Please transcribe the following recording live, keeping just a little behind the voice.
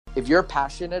if you're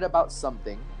passionate about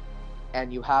something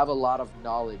and you have a lot of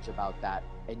knowledge about that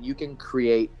and you can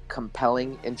create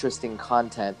compelling, interesting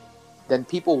content, then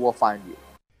people will find you.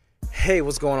 Hey,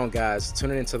 what's going on, guys?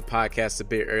 Tuning into the podcast a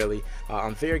bit early.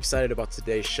 I'm very excited about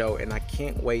today's show, and I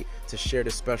can't wait to share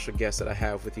this special guest that I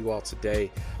have with you all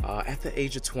today. At the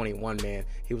age of 21, man,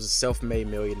 he was a self-made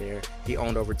millionaire. He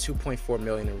owned over $2.4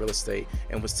 million in real estate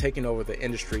and was taking over the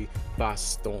industry by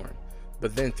storm.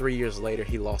 But then 3 years later,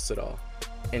 he lost it all.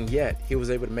 And yet, he was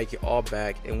able to make it all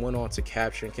back and went on to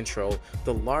capture and control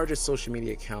the largest social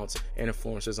media accounts and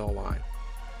influencers online.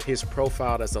 He is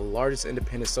profiled as the largest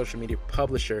independent social media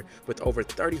publisher with over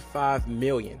 35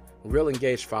 million real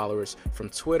engaged followers from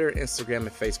Twitter, Instagram, and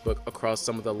Facebook across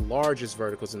some of the largest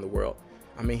verticals in the world.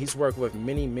 I mean, he's worked with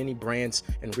many brands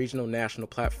and regional national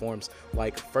platforms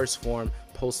like 1st Phorm,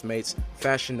 Postmates,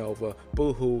 Fashion Nova,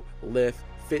 Boohoo, Lyft,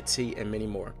 Fit Tea, and many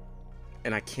more.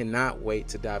 And I cannot wait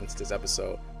to dive into this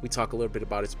episode. We talk a little bit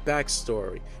about his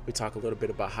backstory. We talk a little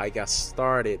bit about how he got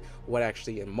started, what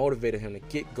actually motivated him to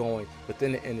get going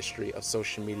within the industry of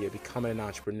social media, becoming an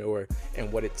entrepreneur,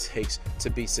 and what it takes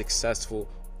to be successful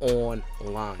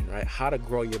online, right? How to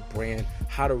grow your brand,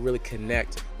 how to really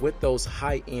connect with those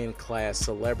high-end class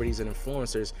celebrities and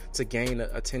influencers to gain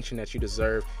the attention that you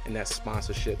deserve in that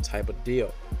sponsorship type of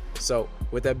deal. So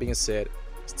with that being said,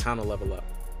 it's time to level up.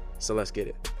 So let's get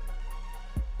it.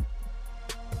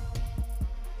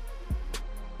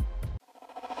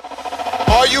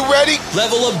 Are you ready?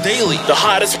 Level Up Daily, the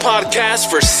hottest podcast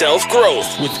for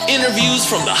self-growth with interviews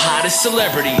from the hottest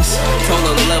celebrities. Told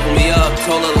her to level me up,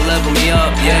 told her to level me up,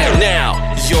 yeah. Now,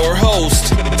 your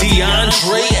host,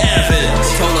 DeAndre Evans.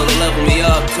 Told her to level me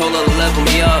up, told her to level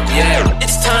me up, yeah.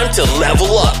 It's time to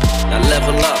level up. Now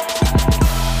level up.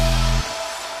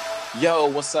 Yo,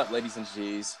 what's up, ladies and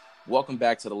G's? Welcome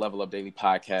back to the Level Up Daily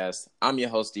podcast. I'm your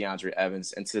host, DeAndre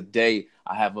Evans, and today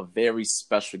I have a very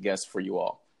special guest for you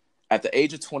all. At the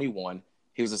age of 21,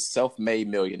 he was a self-made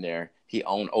millionaire. He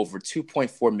owned over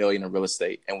 $2.4 million in real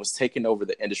estate and was taking over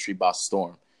the industry by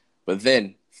storm. But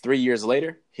then 3 years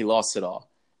later, he lost it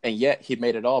all. And yet he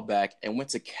made it all back and went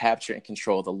to capture and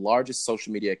control the largest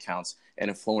social media accounts and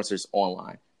influencers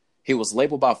online. He was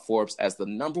labeled by Forbes as the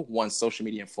 #1 social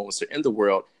media influencer in the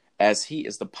world, as he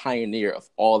is the pioneer of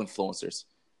all influencers.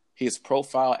 He is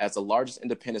profiled as the largest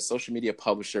independent social media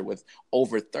publisher with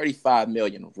over 35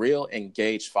 million real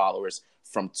engaged followers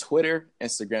from Twitter,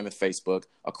 Instagram, and Facebook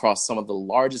across some of the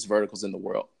largest verticals in the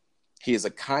world. He is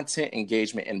a content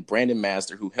engagement and branding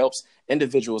master who helps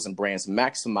individuals and brands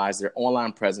maximize their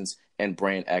online presence and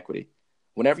brand equity.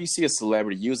 Whenever you see a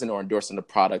celebrity using or endorsing a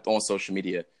product on social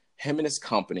media, him and his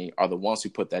company are the ones who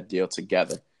put that deal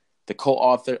together. The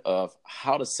co-author of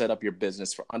How to Set Up Your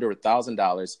Business for Under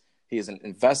 $1,000, he is an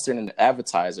investor and an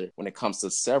advertiser when it comes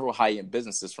to several high-end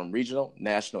businesses from regional,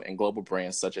 national, and global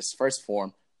brands such as 1st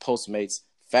Phorm, Postmates,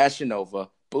 Fashion Nova,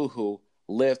 Boohoo,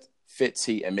 Lyft, Fit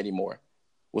Tea, and many more.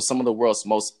 With some of the world's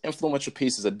most influential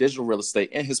pieces of digital real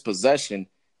estate in his possession,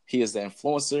 he is the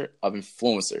influencer of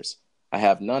influencers. I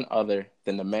have none other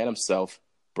than the man himself,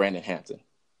 Brandon Hampton.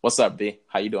 What's up, B?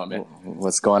 How you doing, man?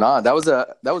 What's going on? That was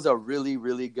a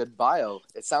really good bio.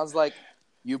 It sounds like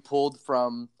you pulled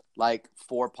from like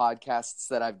 4 podcasts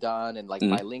that I've done and like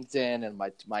my LinkedIn and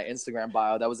my Instagram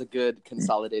bio. That was a good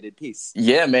consolidated piece.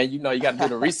 Yeah, man. You know, you got to do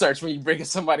the research when you bring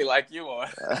somebody like you on.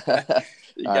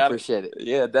 I appreciate it.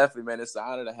 Yeah, definitely, man. It's an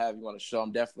honor to have you on the show.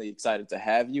 I'm definitely excited to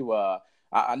have you.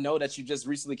 I know that you just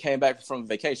recently came back from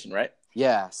vacation, right?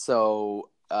 Yeah. So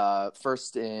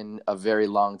first in a very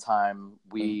long time,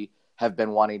 we have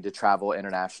been wanting to travel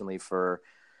internationally for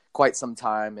quite some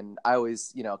time, and I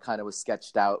always, kind of was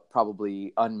sketched out,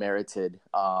 probably unmerited,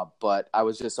 but I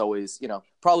was just always,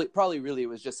 probably really it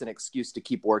was just an excuse to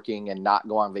keep working and not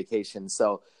go on vacation.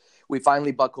 So we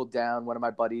finally buckled down. One of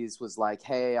my buddies was like,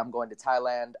 "Hey, I'm going to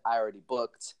Thailand. I already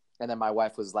booked." And then my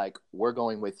wife was like, "We're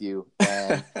going with you,"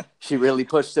 and she really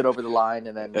pushed it over the line.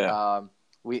 And then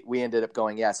we ended up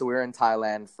going. Yeah, so we were in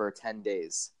Thailand for 10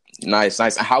 days. Nice.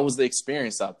 How was the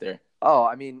experience out there? Oh,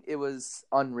 I mean, it was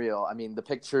unreal. I mean, the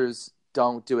pictures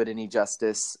don't do it any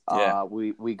justice. Yeah.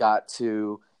 We got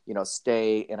to,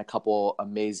 stay in a couple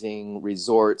amazing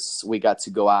resorts. We got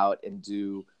to go out and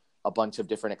do a bunch of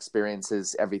different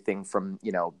experiences, everything from,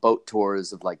 boat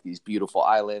tours of like these beautiful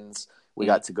islands. We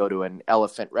got to go to an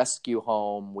elephant rescue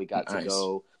home. We got to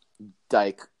go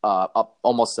like up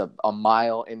almost a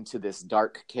mile into this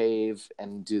dark cave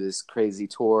and do this crazy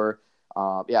tour.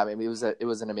 I mean, it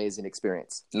was an amazing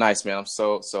experience. Nice, man. I'm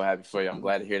so happy for you. I'm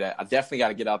glad to hear that. I definitely got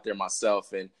to get out there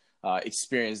myself and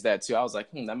experience that too. I was like,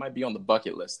 that might be on the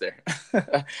bucket list there.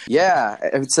 Yeah,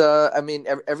 it's I mean,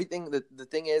 everything. The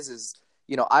thing is,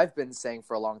 I've been saying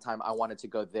for a long time I wanted to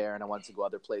go there and I wanted to go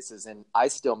other places, and I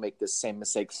still make this same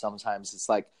mistake sometimes. It's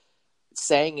like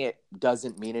saying it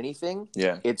doesn't mean anything.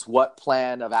 Yeah. It's what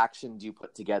plan of action do you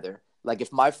put together? Like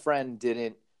if my friend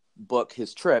didn't book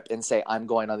his trip and say I'm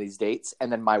going on these dates,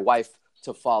 and then my wife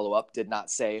to follow up did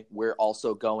not say we're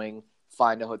also going,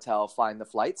 find a hotel, find the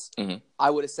flights, I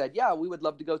would have said, yeah, we would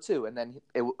love to go too. And then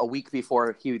a week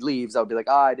before he leaves, I would be like,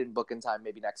 I didn't book in time,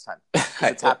 maybe next time.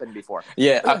 It's happened before.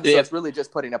 Yeah. So it's really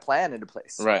just putting a plan into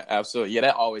place. Right. Absolutely. Yeah,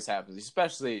 that always happens,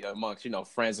 especially amongst,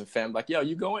 friends and family. Like, yo,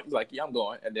 you going? Like, yeah, I'm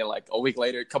going. And then like a week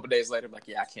later, a couple of days later, I'm like,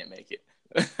 yeah, I can't make it.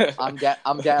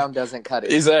 I'm down doesn't cut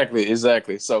it.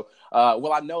 Exactly. So,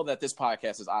 I know that this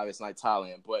podcast is obviously not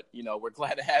Italian, but, we're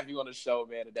glad to have you on the show,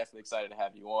 man. I'm definitely excited to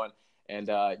have you on.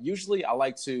 And usually I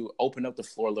like to open up the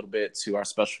floor a little bit to our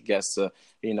special guests to,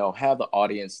 have the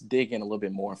audience dig in a little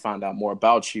bit more and find out more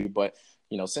about you. But,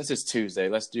 since it's Tuesday,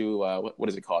 let's do, what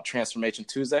is it called? Transformation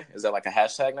Tuesday? Is that like a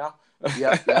hashtag now?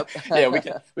 Yep. Yeah,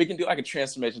 we can do like a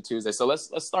Transformation Tuesday. So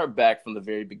let's start back from the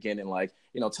very beginning. Like,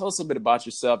 tell us a bit about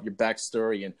yourself, your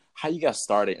backstory, and how you got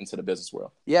started into the business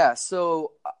world. Yeah.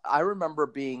 So I remember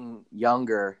being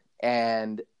younger,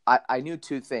 and I knew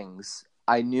two things.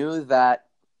 I knew that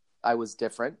I was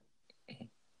different,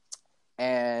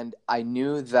 and I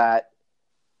knew that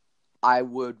I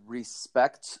would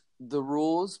respect the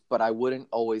rules, but I wouldn't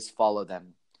always follow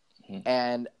them.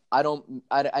 And I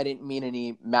didn't mean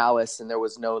any malice, and there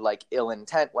was no like ill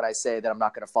intent when I say that I'm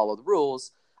not going to follow the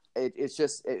rules.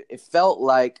 It felt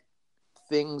like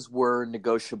things were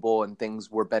negotiable and things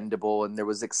were bendable, and there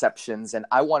was exceptions, and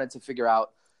I wanted to figure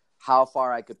out how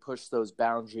far I could push those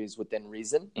boundaries within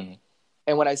reason.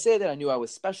 And when I say that I knew I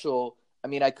was special, I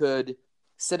mean, I could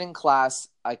sit in class,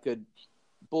 I could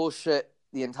bullshit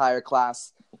the entire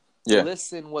class,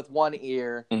 listen with one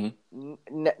ear,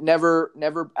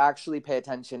 never actually pay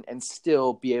attention, and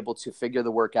still be able to figure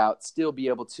the work out, still be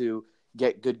able to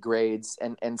get good grades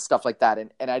and stuff like that.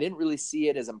 And I didn't really see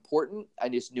it as important. I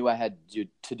just knew I had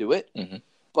to do it.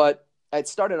 But it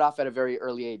started off at a very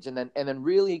early age. And then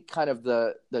really kind of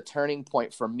the turning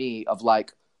point for me of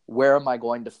like, where am I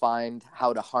going to find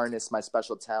how to harness my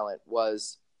special talent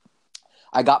was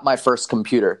I got my first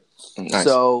computer. Nice.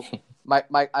 So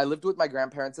I lived with my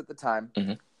grandparents at the time.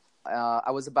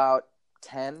 I was about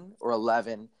 10 or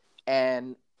 11,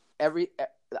 and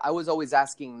I was always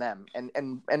asking them,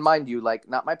 and mind you, like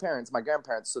not my parents, my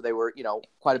grandparents, so they were,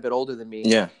 quite a bit older than me.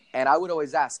 Yeah. And I would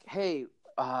always ask, hey,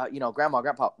 grandma,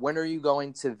 grandpa, when are you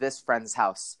going to this friend's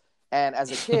house? And as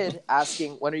a kid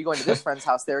asking, when are you going to this friend's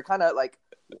house? They were kind of like,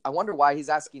 I wonder why he's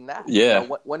asking that. Yeah.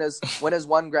 When is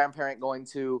one grandparent going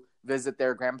to visit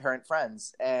their grandparent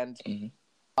friends? And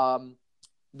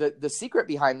the secret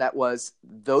behind that was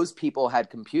those people had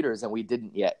computers and we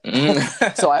didn't yet.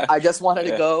 So I just wanted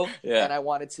to go and I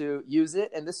wanted to use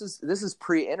it. And this is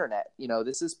pre-internet.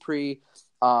 This is pre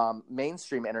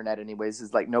mainstream internet anyways.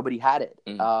 Is like nobody had it.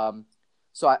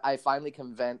 So I finally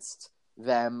convinced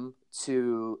them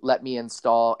to let me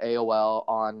install AOL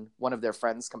on one of their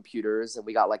friends' computers, and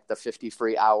we got like the 50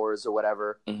 free hours or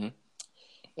whatever.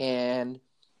 And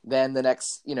then the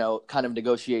next, kind of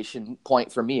negotiation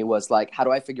point for me was like, how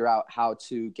do I figure out how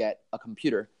to get a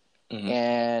computer?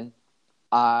 And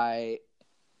I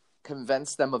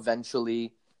convinced them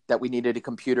eventually that we needed a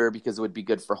computer because it would be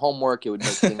good for homework. It would make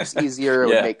things easier. It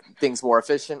would make things more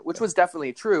efficient, which was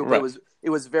definitely true. Right. But it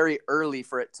was very early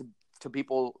for it for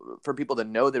people to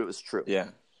know that it was true. Yeah.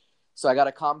 So I got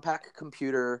a compact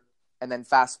computer, and then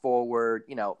fast forward,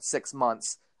 6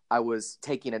 months, I was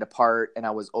taking it apart and I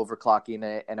was overclocking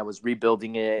it and I was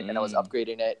rebuilding it and I was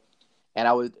upgrading it, and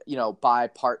I would, buy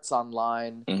parts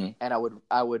online and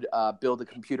I would build a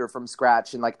computer from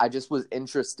scratch. And like, I just was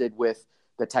interested with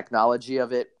the technology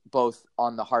of it, both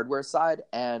on the hardware side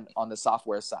and on the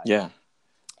software side. Yeah.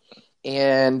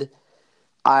 And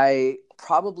I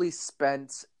probably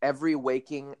spent every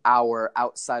waking hour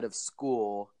outside of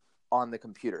school on the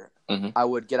computer. I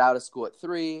would get out of school at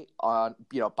 3 on,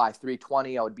 by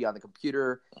 3:20, I would be on the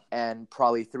computer, and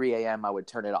probably 3 a.m. I would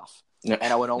turn it off. And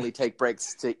I would only take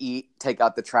breaks to eat, take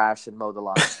out the trash, and mow the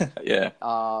lawn.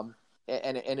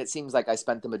 And it seems like I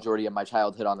spent the majority of my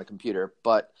childhood on the computer,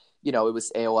 but it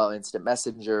was AOL Instant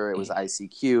Messenger, it was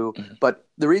ICQ. But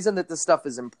the reason that this stuff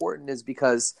is important is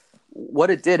because what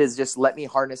it did is just let me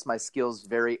harness my skills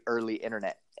very early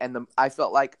internet. And I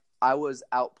felt like I was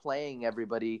outplaying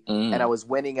everybody and I was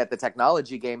winning at the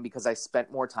technology game because I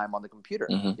spent more time on the computer.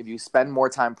 If you spend more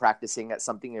time practicing at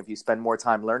something, if you spend more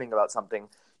time learning about something,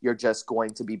 you're just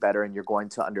going to be better and you're going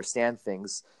to understand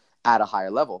things at a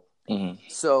higher level.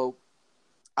 So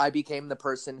I became the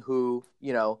person who,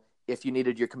 if you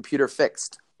needed your computer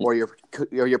fixed, or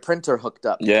your printer hooked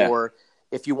up, Yeah. or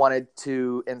if you wanted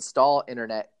to install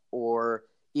internet, or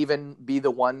even be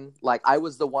the one, like I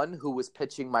was the one who was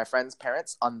pitching my friends'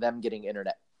 parents on them getting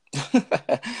internet.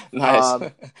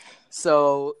 Nice.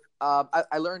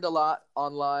 I learned a lot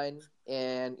online,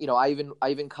 and I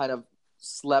even kind of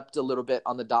slept a little bit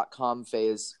on the .com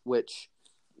phase, which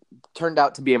turned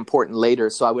out to be important later.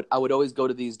 So I would always go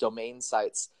to these domain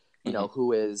sites,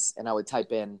 who is, and I would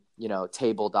type in,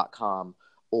 table.com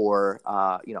or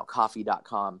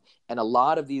coffee.com, and a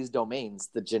lot of these domains,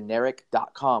 the generic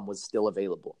 .com was still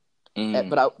available.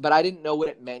 But I didn't know what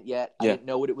it meant yet. I didn't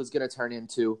know what it was going to turn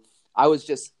into. I was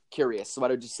just curious. So I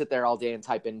would just sit there all day and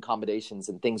type in combinations,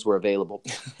 and things were available.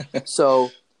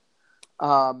 So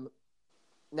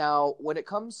now when it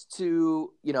comes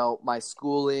to, my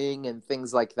schooling and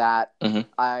things like that,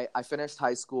 I finished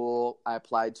high school. I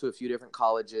applied to a few different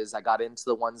colleges. I got into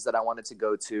the ones that I wanted to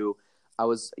go to. I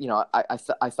was,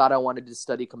 I thought I wanted to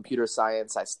study computer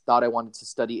science. I thought I wanted to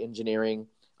study engineering.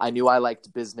 I knew I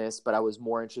liked business, but I was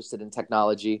more interested in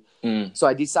technology. So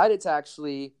I decided to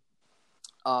actually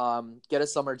get a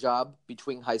summer job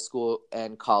between high school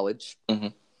and college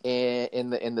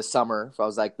in the summer. So I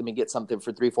was like, let me get something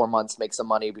for 3-4 months, make some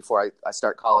money before I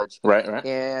start college. Right.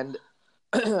 And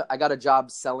I got a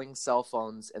job selling cell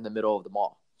phones in the middle of the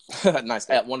mall. Nice.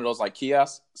 At one of those like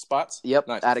kiosk spots? Yep.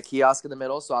 Nice. At a kiosk in the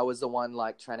middle. So I was the one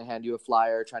like trying to hand you a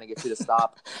flyer, trying to get you to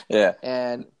stop. Yeah.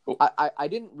 And I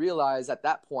didn't realize at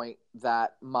that point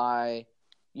that my,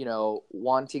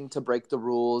 wanting to break the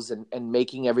rules and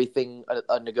making everything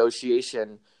a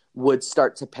negotiation would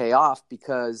start to pay off,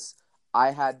 because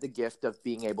I had the gift of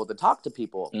being able to talk to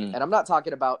people. And I'm not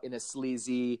talking about in a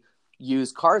sleazy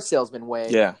used car salesman way.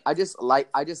 Yeah. I just like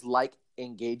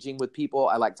engaging with people.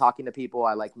 I like talking to people.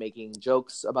 I like making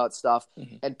jokes about stuff,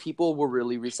 and people were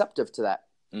really receptive to that.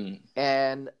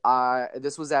 And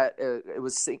this was it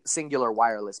was Singular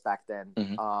Wireless back then,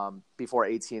 before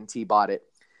AT&T bought it.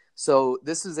 So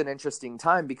this is an interesting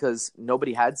time because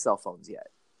nobody had cell phones yet.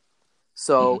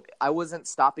 So I wasn't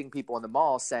stopping people in the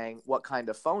mall saying, what kind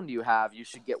of phone do you have? You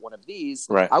should get one of these.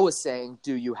 Right. I was saying,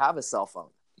 do you have a cell phone?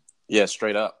 Yeah,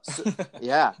 straight up.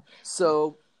 Yeah.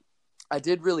 So I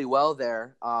did really well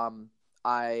there.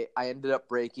 I ended up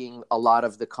breaking a lot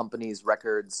of the company's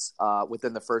records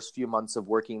within the first few months of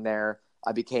working there.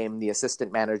 I became the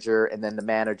assistant manager and then the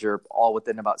manager, all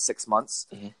within about 6 months.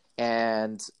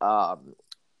 And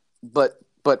but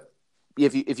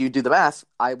if you do the math,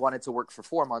 I wanted to work for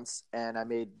 4 months, and I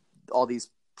made all these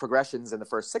progressions in the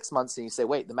first 6 months. And you say,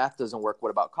 wait, the math doesn't work. What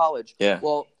about college? Yeah.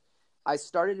 Well, I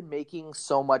started making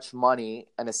so much money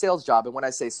in a sales job. And when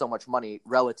I say so much money,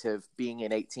 relative, being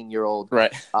an 18-year-old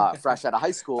right. Fresh out of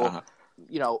high school,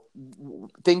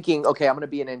 thinking, okay, I'm going to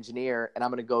be an engineer and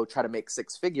I'm going to go try to make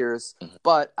 6 figures,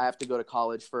 but I have to go to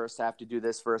college first. I have to do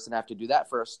this first and I have to do that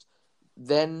first.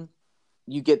 Then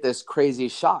you get this crazy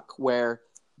shock where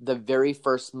the very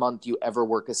first month you ever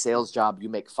work a sales job, you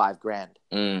make $5,000.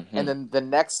 And then the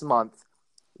next month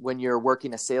when you're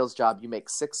working a sales job, you make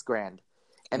 $6,000.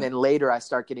 And then later I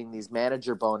start getting these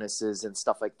manager bonuses and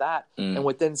stuff like that. And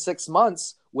within 6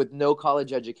 months with no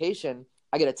college education,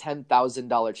 I get a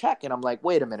 $10,000 check. And I'm like,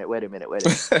 wait a minute.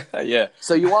 Yeah.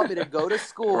 So you want me to go to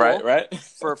school right.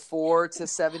 for 4 to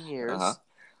 7 years.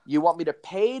 You want me to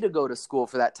pay to go to school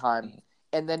for that time.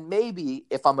 And then maybe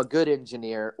if I'm a good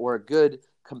engineer or a good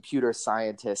computer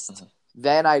scientist,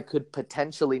 then I could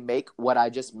potentially make what I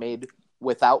just made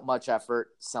without much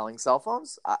effort selling cell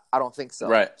phones? I don't think so.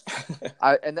 Right.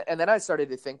 And then I started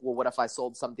to think, well, what if I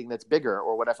sold something that's bigger,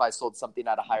 or what if I sold something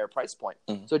at a higher price point?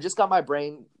 So it just got my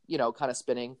brain, kind of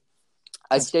spinning.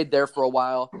 I stayed there for a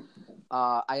while.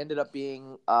 I ended up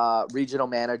being regional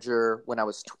manager when I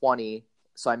was 20.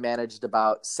 So I managed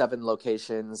about 7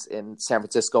 locations in San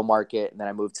Francisco market, and then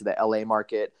I moved to the LA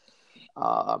market.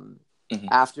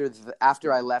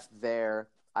 After I left there,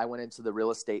 I went into the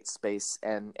real estate space,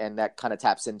 and that kind of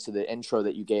taps into the intro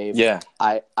that you gave. Yeah.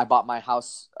 I bought my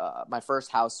house, my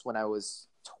first house when I was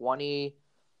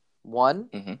 21,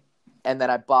 and then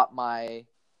I bought my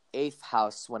 8th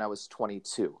house when I was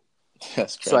 22.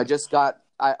 That's great. So I just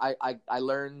I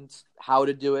learned how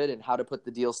to do it and how to put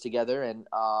the deals together, and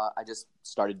I just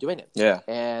started doing it. Yeah.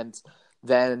 And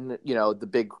then, the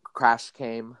big crash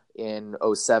came in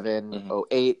 07,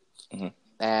 08.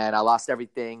 And I lost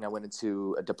everything. I went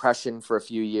into a depression for a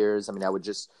few years. I mean, I would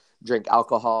just drink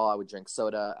alcohol. I would drink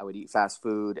soda. I would eat fast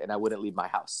food, and I wouldn't leave my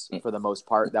house for the most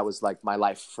part. That was like my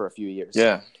life for a few years.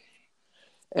 Yeah.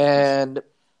 And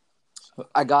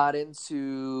I got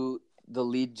into the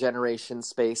lead generation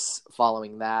space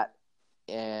following that.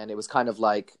 And it was kind of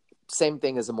like same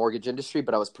thing as the mortgage industry,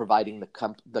 but I was providing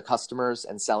the customers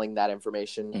and selling that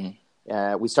information.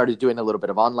 We started doing a little bit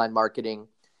of online marketing.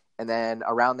 And then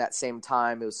around that same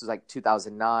time, it was like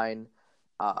 2009,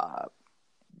 I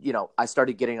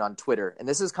started getting on Twitter. And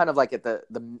this is kind of like at the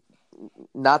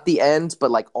not the end, but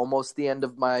like almost the end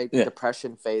of my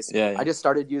depression phase. I just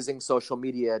started using social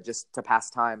media just to pass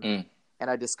time. And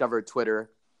I discovered Twitter.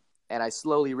 And I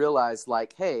slowly realized,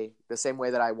 like, hey, the same way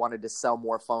that I wanted to sell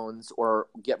more phones or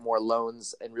get more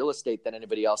loans in real estate than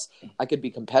anybody else, I could be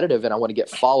competitive, and I want to get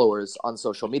followers on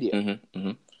social media.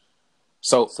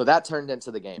 So that turned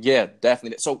into the game. Yeah,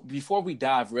 definitely. So before we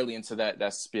dive really into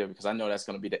that spiel, because I know that's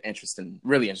going to be the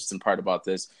really interesting part about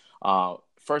this.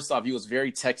 First off, you was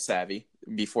very tech savvy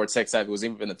before tech savvy was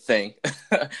even a thing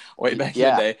way back in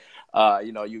the day.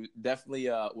 You definitely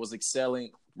was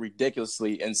excelling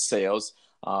ridiculously in sales.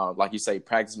 Like you say,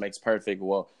 practice makes perfect.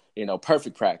 Well,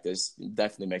 perfect practice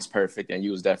definitely makes perfect. And you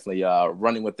was definitely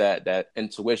running with that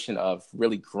intuition of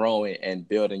really growing and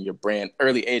building your brand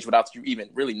early age without you even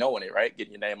really knowing it, right?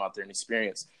 Getting your name out there and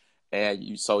experience. And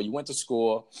you went to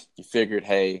school, you figured,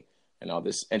 hey,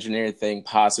 this engineering thing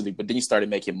possibly, but then you started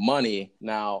making money.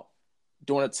 Now,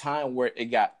 during a time where it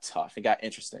got tough, it got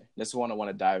interesting. This is one I want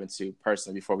to dive into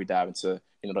personally before we dive into,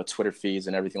 the Twitter feeds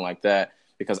and everything like that.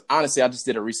 Because honestly, I just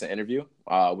did a recent interview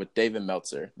with David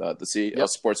Meltzer, the CEO of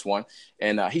Sports One,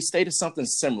 and he stated something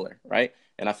similar, right?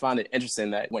 And I find it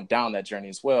interesting that went down that journey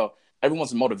as well.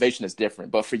 Everyone's motivation is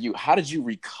different, but for you, how did you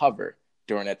recover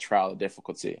during that trial of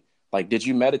difficulty? Like, did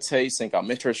you meditate, think out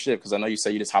mentorship? Because I know you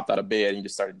say you just hopped out of bed and you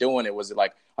just started doing it. Was it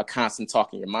like a constant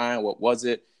talk in your mind? What was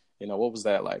it? What was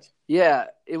that like? Yeah,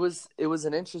 it was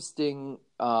an interesting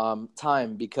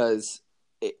time because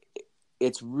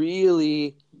it's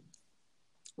really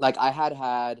like I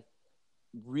had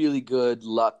really good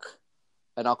luck,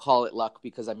 and I'll call it luck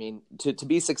because to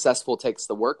be successful takes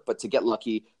the work, but to get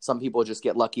lucky, some people just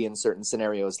get lucky in certain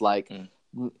scenarios, like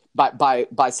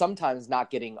by sometimes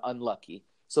not getting unlucky.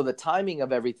 So the timing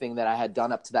of everything that I had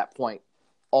done up to that point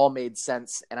all made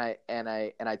sense, and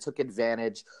I took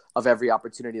advantage of every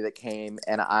opportunity that came,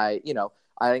 and I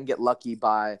didn't get lucky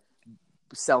by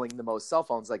selling the most cell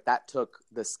phones. Like, that took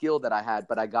the skill that I had,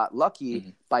 but I got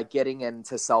lucky by getting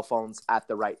into cell phones at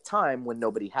the right time when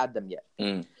nobody had them yet.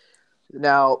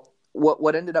 Now,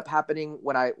 what ended up happening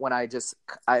when I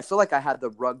feel like I had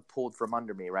the rug pulled from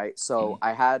under me, right? So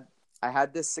I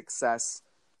had this success.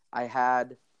 I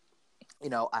had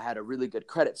a really good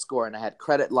credit score, and I had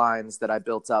credit lines that I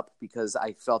built up because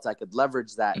I felt I could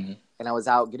leverage that. And I was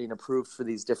out getting approved for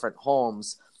these different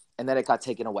homes, and then it got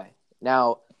taken away.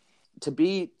 Now, to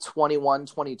be 21,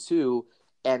 22,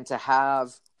 and to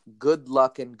have good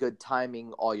luck and good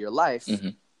timing all your life,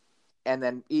 and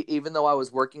then even though I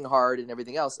was working hard and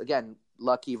everything else, again,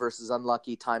 lucky versus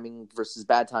unlucky, timing versus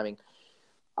bad timing,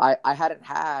 I hadn't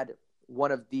had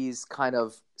one of these kind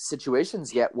of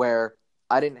situations yet where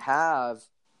I didn't have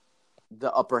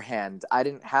the upper hand. I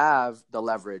didn't have the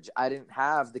leverage. I didn't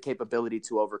have the capability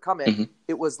to overcome it.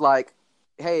 It was like,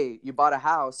 hey, you bought a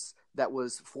house that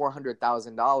was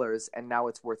 $400,000 and now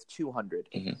it's worth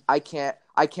 $200,000.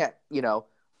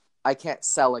 I can't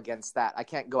sell against that. I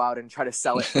can't go out and try to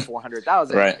sell it for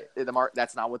 $400,000. Right.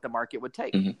 That's not what the market would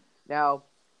take. Now,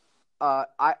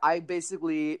 I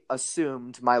basically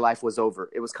assumed my life was over.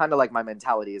 It was kind of like my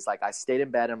mentality is like, I stayed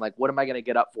in bed. And I'm like, what am I going to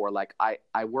get up for? Like,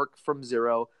 I worked from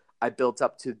zero. I built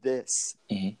up to this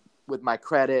with my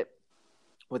credit,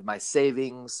 with my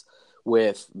savings,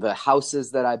 with the houses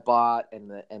that I bought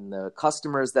and the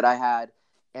customers that I had.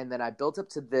 And then I built up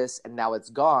to this, and now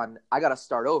it's gone. I got to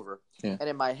start over. And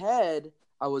in my head,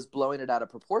 I was blowing it out of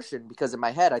proportion because in my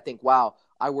head, I think, wow,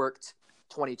 I worked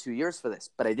 22 years for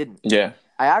this, but I didn't.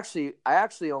 I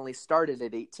actually only started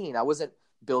at 18. I wasn't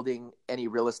building any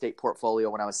real estate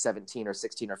portfolio when I was 17 or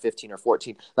 16 or 15 or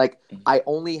 14. Like, I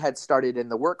only had started in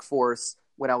the workforce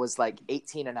when I was like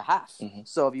 18 and a half.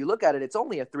 So if you look at it, it's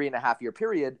only a 3.5 year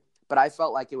period, but I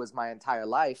felt like it was my entire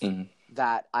life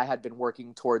that I had been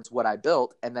working towards what I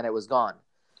built, and then it was gone.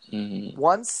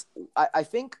 Once I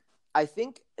think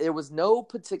there was no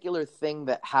particular thing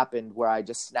that happened where I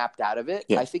just snapped out of it.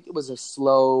 I think it was a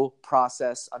slow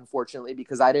process, unfortunately,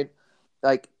 because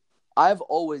I've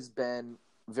always been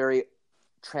very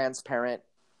transparent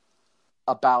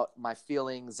about my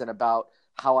feelings and about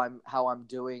how I'm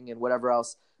doing and whatever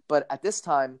else. But at this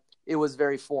time, it was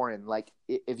very foreign. Like,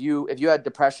 if you had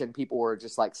depression, people were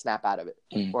just like, snap out of it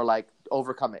or like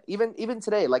overcome it. Even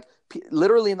today, like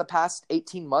literally in the past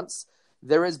 18 months,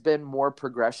 there has been more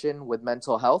progression with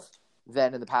mental health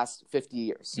than in the past 50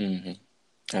 years.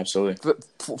 Absolutely.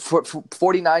 For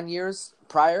 49 years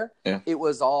prior, Yeah. it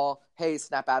was all, hey,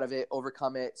 snap out of it,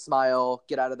 overcome it, smile,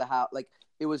 get out of the house. Like,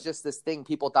 it was just this thing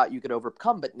people thought you could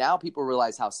overcome. But now people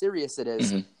realize how serious it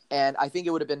is. Mhm. And I think it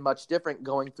would have been much different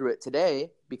going through it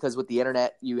today, because with the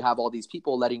internet, you have all these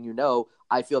people letting you know,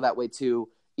 I feel that way too.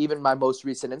 Even my most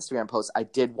recent Instagram post, I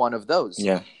did one of those.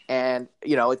 Yeah. And,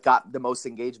 it got the most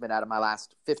engagement out of my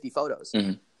last 50 photos.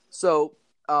 Mhm. So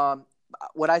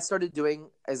what I started doing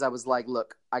is I was like,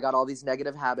 look, I got all these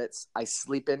negative habits. I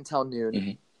sleep in till noon.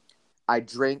 Mhm. I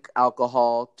drink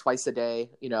alcohol twice a day,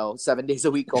 7 days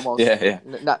a week almost. Yeah.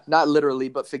 Not literally,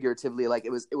 but figuratively. Like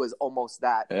it was almost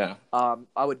that. Yeah.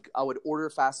 I would order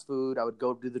fast food. I would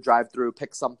go to the drive-through,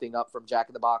 pick something up from Jack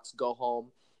in the Box, go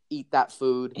home, eat that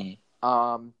food. Mhm.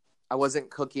 I wasn't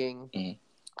cooking. Mhm.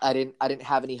 I didn't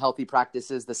have any healthy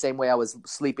practices. The same way I was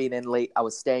sleeping in late, I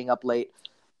was staying up late.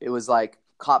 It was like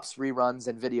cops reruns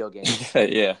and video games.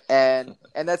 Yeah. And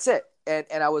that's it.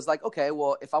 And I was like, okay,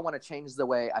 well, if I want to change the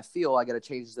way I feel, I got to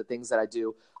change the things that I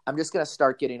do. I'm just going to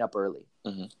start getting up early.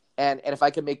 Mm-hmm. And if I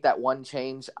can make that one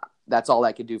change, that's all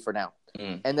I could do for now.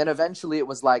 Mm. And then eventually it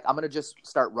was like, I'm going to just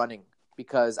start running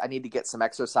because I need to get some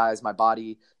exercise. My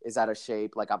body is out of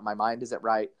shape. Like my mind isn't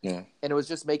right. Yeah. And it was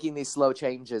just making these slow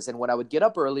changes. And when I would get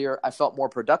up earlier, I felt more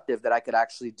productive, that I could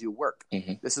actually do work.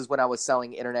 Mm-hmm. This is when I was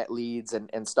selling internet leads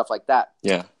and stuff like that.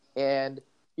 Yeah. And,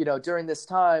 during this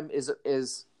time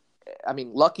is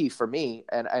lucky for me.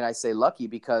 And I say lucky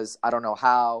because I don't know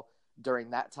how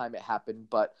during that time it happened,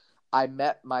 but I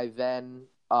met my then,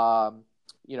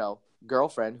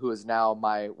 girlfriend, who is now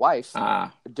my wife,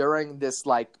 during this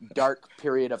like dark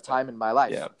period of time in my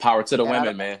life. Yeah. Power to the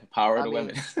women, man. Power to the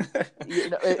women.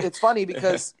 It's funny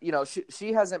because,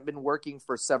 she hasn't been working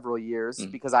for several years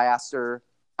Mm-hmm. because I asked her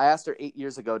 8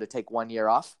 years ago to take 1 year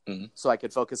off Mm-hmm. so I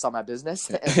could focus on my business.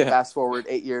 And fast forward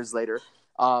 8 years later.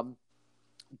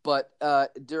 But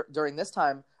during this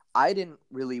time, I didn't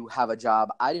really have a job.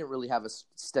 I didn't really have a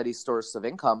steady source of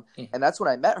income. Mm-hmm. And that's when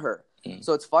I met her. Mm-hmm.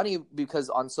 So it's funny because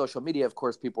on social media, of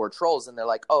course, people are trolls and they're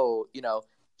like, oh,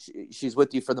 she's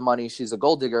with you for the money. She's a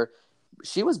gold digger.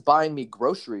 She was buying me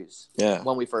groceries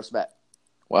when we first met.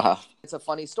 Wow. It's a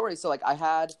funny story. So like I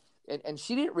had, and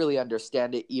she didn't really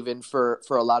understand it even for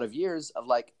a lot of years of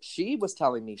like, she was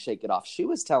telling me, shake it off. She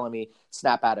was telling me,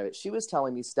 snap out of it. She was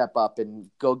telling me, step up and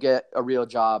go get a real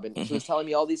job. And she was telling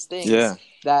me all these things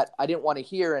that I didn't want to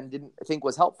hear and didn't think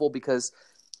was helpful because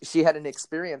she hadn't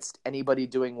experienced anybody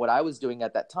doing what I was doing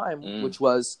at that time, which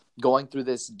was going through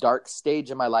this dark stage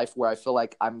in my life where I feel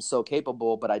like I'm so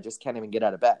capable, but I just can't even get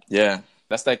out of bed. Yeah.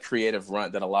 That's that creative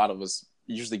rut that a lot of us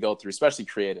usually go through, especially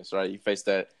creatives, right? You face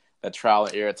that trial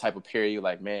and error type of period. You're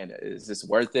like, man, is this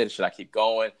worth it? Should I keep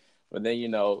going? But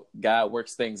then, God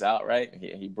works things out, right?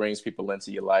 He brings people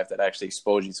into your life that actually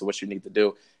expose you to what you need to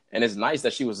do. And it's nice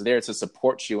that she was there to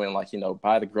support you and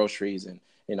buy the groceries. And,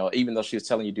 even though she was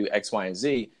telling you do X, Y, and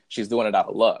Z, she's doing it out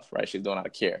of love, right? She's doing it out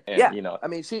of care. And, I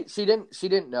mean, she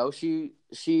didn't know. She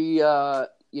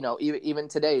even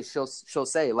today she'll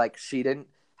say like she didn't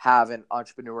have an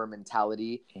entrepreneur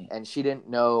mentality and she didn't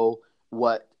know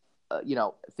what,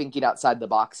 thinking outside the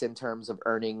box in terms of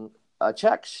earning a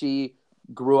check. She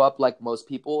grew up like most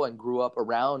people and grew up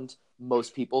around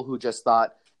most people who just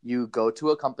thought you go to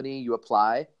a company, you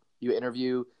apply, you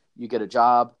interview, you get a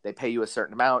job, they pay you a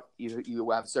certain amount, you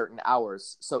have certain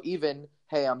hours. So even,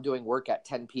 hey, I'm doing work at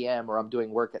 10 p.m. or I'm doing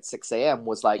work at 6 a.m.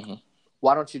 was like,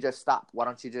 why don't you just stop? Why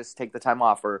don't you just take the time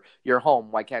off? Or you're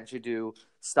home. Why can't you do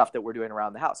stuff that we're doing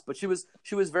around the house? But she was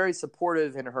very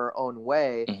supportive in her own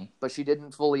way, but she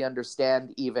didn't fully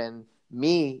understand even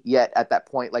me yet at that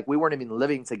point. Like we weren't even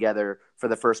living together for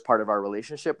the first part of our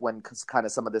relationship when kind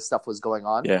of some of this stuff was going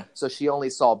on. Yeah. So she only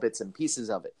saw bits and pieces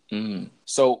of it.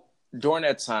 So during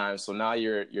that time, so now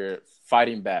you're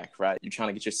fighting back, right? You're trying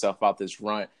to get yourself out this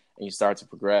rut and you start to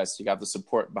progress. You got the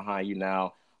support behind you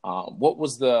now. What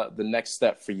was the next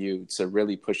step for you to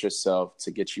really push yourself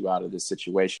to get you out of this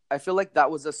situation? I feel like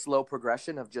that was a slow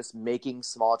progression of just making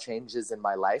small changes in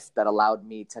my life that allowed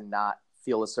me to not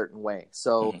feel a certain way.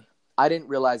 So I didn't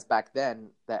realize back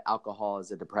then that alcohol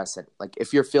is a depressant. Like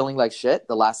if you're feeling like shit,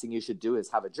 the last thing you should do is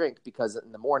have a drink because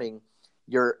in the morning,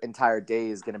 your entire day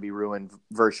is going to be ruined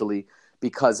virtually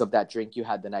because of that drink you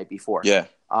had the night before. Yeah.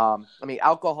 I mean,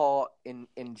 alcohol in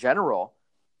general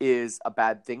is a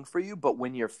bad thing for you, but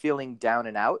when you're feeling down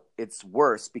and out, it's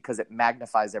worse because it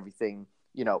magnifies everything,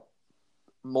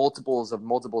 multiples of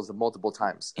multiple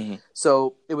times.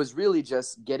 So it was really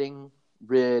just getting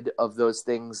rid of those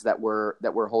things that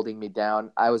were holding me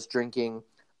down. I was drinking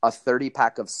a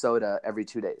 30-pack of soda every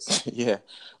 2 days. Yeah.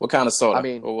 What kind of soda? I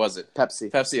mean, what was it?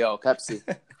 Pepsi. Pepsi. Oh, Pepsi.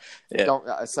 yeah. Don't.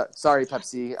 Sorry,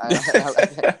 Pepsi.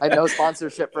 I know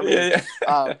sponsorship from me.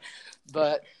 Yeah.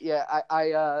 But yeah,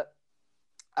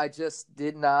 I just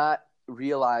did not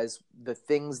realize the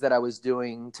things that I was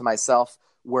doing to myself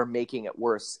were making it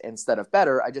worse instead of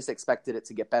better. I just expected it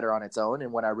to get better on its own.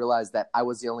 And when I realized that I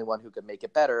was the only one who could make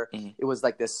it better, it was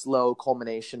like this slow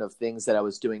culmination of things that I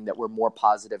was doing that were more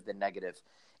positive than negative.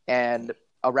 And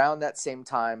around that same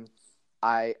time,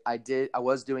 I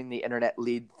was doing the internet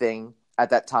lead thing at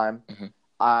that time.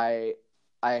 I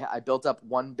built up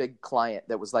one big client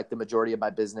that was like the majority of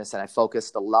my business, and I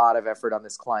focused a lot of effort on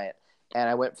this client. And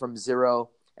I went from zero,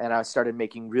 and I started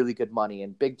making really good money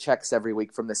and big checks every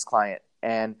week from this client.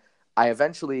 And I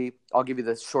eventually, I'll give you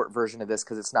the short version of this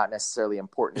because it's not necessarily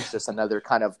important. It's just another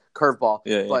kind of curveball.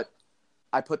 But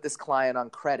I put this client on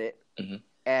credit,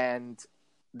 and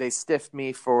they stiffed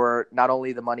me for not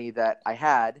only the money that I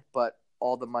had, but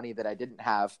all the money that I didn't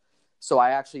have. So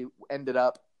I actually ended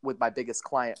up with my biggest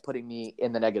client putting me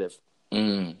in the negative.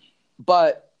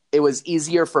 But it was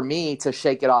easier for me to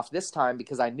shake it off this time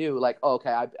because I knew like, oh,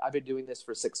 okay, I've been doing this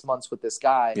for 6 months with this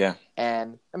guy. Yeah.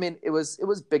 And I mean, it was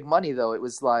big money though. It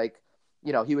was like,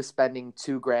 you know, he was spending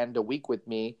 $2,000 a week with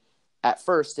me at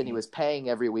first, and he was paying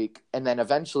every week. And then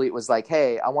eventually it was like,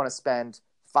 hey, I want to spend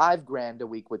 $5,000 a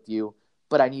week with you,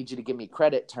 but I need you to give me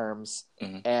credit terms.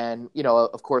 And, you know,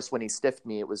 of course, when he stiffed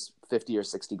me, it was 50 or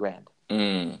 60 grand.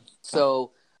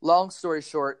 So long story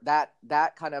short, that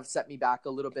kind of set me back a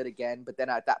little bit again. But then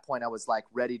at that point, I was like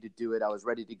ready to do it. I was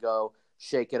ready to go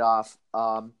shake it off.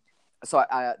 So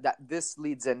this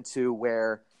leads into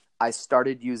where I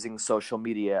started using social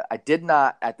media. I did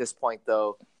not at this point,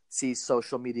 though, see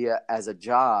social media as a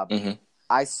job.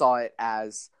 I saw it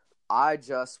as I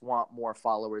just want more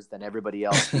followers than everybody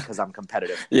else because I'm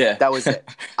competitive. That was it.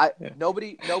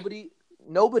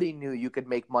 Nobody knew you could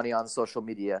make money on social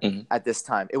media at this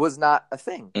time. It was not a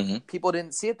thing. People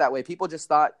didn't see it that way. People just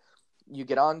thought you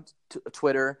get on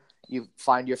Twitter, you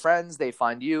find your friends, they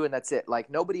find you, and that's it. Like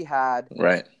nobody had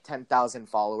 10,000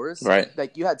 followers.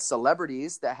 Like you had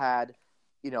celebrities that had,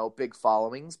 you know, big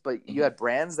followings, but you had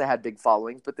brands that had big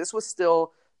followings. But this was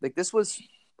still like this was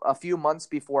a few months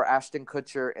before Ashton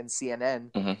Kutcher and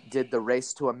CNN did the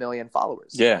Race to a Million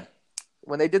followers.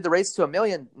 When they did the Race to a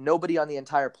Million, nobody on the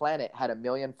entire planet had 1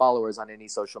 million followers on any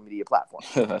social media platform.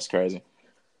 That's crazy.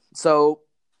 So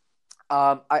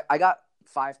I got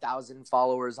 5,000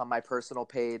 followers on my personal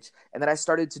page, and then I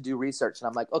started to do research, and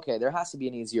I'm like, okay, there has to be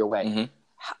an easier way.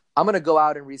 I'm going to go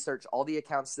out and research all the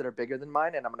accounts that are bigger than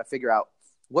mine, and I'm going to figure out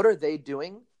what are they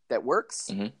doing that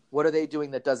works? What are they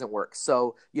doing that doesn't work?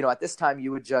 So, you know, at this time,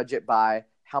 you would judge it by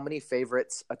how many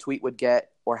favorites a tweet would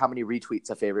get or how many retweets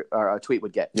a tweet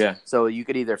would get. So you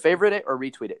could either favorite it or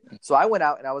retweet it. So I went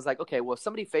out and I was like, okay, well, if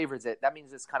somebody favorites it, that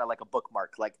means it's kind of like a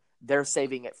bookmark. Like they're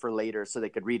saving it for later so they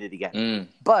could read it again.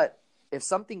 But if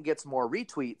something gets more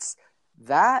retweets,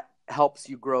 that helps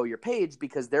you grow your page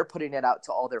because they're putting it out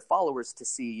to all their followers to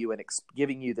see you and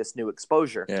giving you this new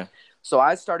exposure. So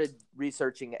I started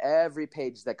researching every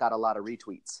page that got a lot of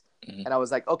retweets. And I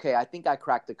was like, okay, I think I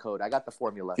cracked the code. I got the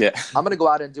formula. I'm going to go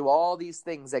out and do all these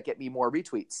things that get me more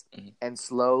retweets. And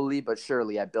slowly but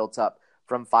surely, I built up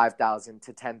from 5,000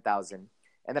 to 10,000.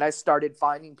 And then I started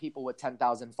finding people with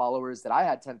 10,000 followers that I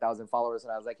had 10,000 followers.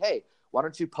 And I was like, hey, why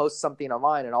don't you post something on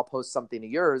mine and I'll post something to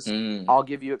yours. I'll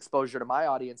give you exposure to my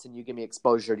audience and you give me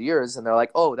exposure to yours. And they're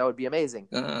like, oh, that would be amazing.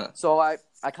 So I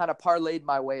kind of parlayed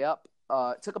my way up.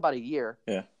 It took about a year.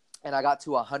 And I got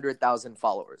to 100,000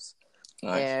 followers.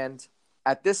 And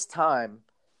at this time,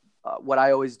 what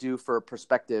I always do for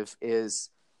perspective is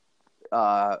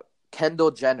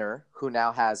Kendall Jenner, who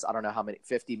now has, I don't know how many,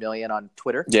 50 million on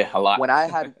Twitter. A lot. When I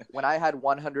had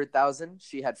 100,000,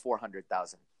 she had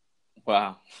 400,000.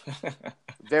 Wow.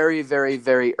 Very, very,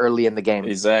 very early in the game.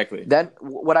 Exactly. Then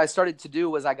what I started to do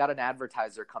was I got an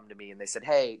advertiser come to me and they said,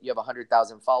 hey, you have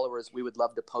 100,000 followers. We would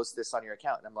love to post this on your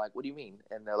account. And I'm like, what do you mean?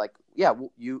 And they're like, yeah,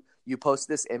 you post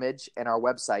this image in our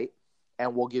website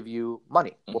and we'll give you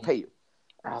money. We'll pay you.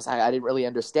 And I was like, I didn't really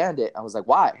understand it. I was like,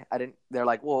 why? They're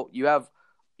like, well, you have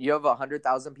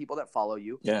 100,000 people that follow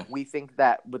you. We think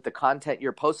that with the content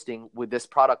you're posting with this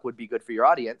product would be good for your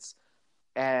audience.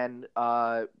 And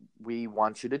we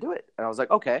want you to do it. And I was like,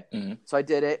 okay. So I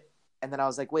did it. And then I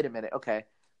was like, wait a minute. Okay.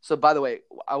 So by the way,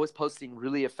 I was posting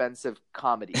really offensive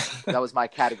comedy. That was my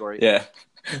category.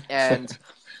 And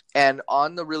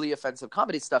on the really offensive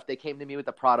comedy stuff, they came to me with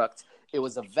a product. It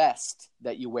was a vest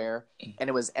that you wear and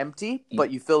it was empty,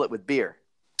 but you fill it with beer.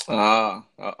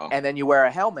 And then you wear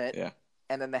a helmet.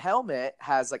 And then the helmet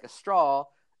has like a straw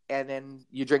and then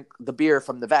you drink the beer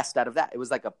from the vest out of that. It was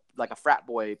like a frat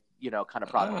boy, kind of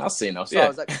product. I've seen those. So I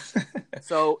was like,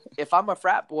 so if I'm a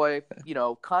frat boy,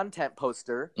 content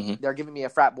poster, they're giving me a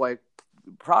frat boy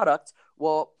product.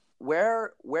 Well,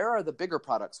 where are the bigger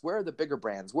products? Where are the bigger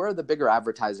brands? Where are the bigger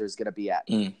advertisers going to be at?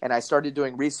 And I started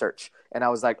doing research, and I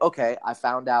was like, okay, I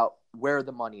found out where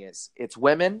the money is. It's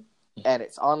women, and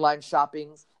it's online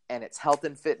shopping, and it's health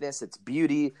and fitness. It's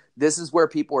beauty. This is where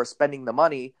people are spending the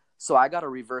money. So I got to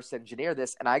reverse engineer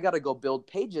this, and I got to go build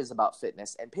pages about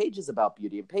fitness and pages about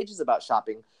beauty and pages about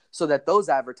shopping so that those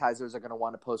advertisers are going to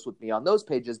want to post with me on those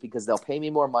pages because they'll pay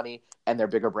me more money and they're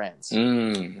bigger brands.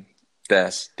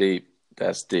 That's deep.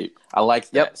 That's deep. I like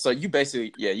that. Yep. So you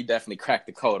basically, you definitely cracked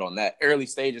the code on that early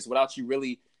stages without you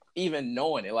really even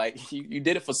knowing it. Like you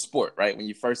did it for sport, right? When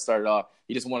you first started off,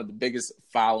 you just wanted the biggest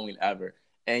following ever.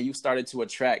 And you started to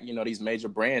attract, these major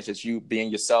brands, just you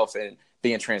being yourself and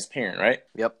being transparent, right?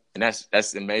 Yep. And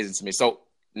that's amazing to me. So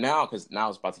now it's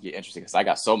about to get interesting because I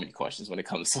got so many questions when it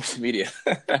comes to social media.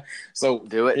 So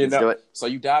do it. Let's do it. So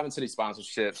you dive into these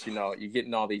sponsorships, you're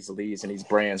getting all these leads and these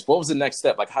brands. What was the next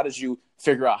step? Like, how did you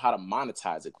figure out how to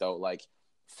monetize it though? Like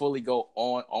fully go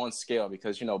on scale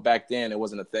because, back then it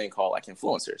wasn't a thing called like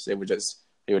influencers. They were just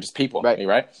people,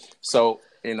 right? So,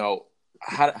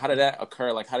 how did that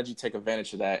occur? Like, how did you take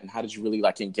advantage of that? And how did you really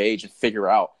like engage and figure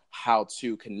out how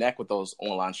to connect with those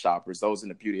online shoppers, those in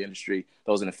the beauty industry,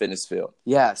 those in the fitness field?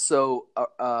 Yeah. So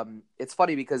it's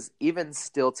funny because even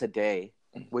still today,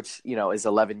 which, is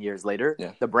 11 years later,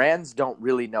 the brands don't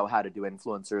really know how to do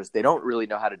influencers. They don't really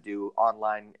know how to do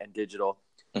online and digital.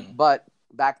 But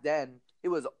back then it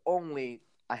was only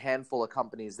a handful of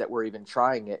companies that were even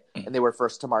trying it and they were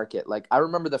first to market. Like I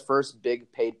remember the first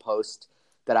big paid post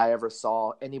that I ever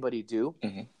saw anybody do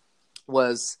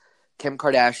was Kim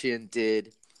Kardashian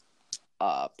did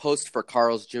post for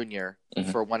Carl's Jr.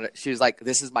 for one. She was like,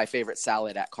 "This is my favorite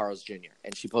salad at Carl's Jr."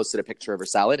 And she posted a picture of her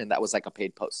salad, and that was like a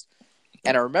paid post.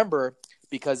 And I remember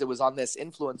because it was on this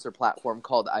influencer platform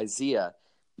called IZEA,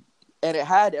 and it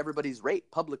had everybody's rate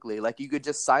publicly. Like you could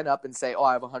just sign up and say, "Oh,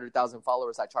 I have 100,000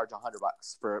 followers. I charge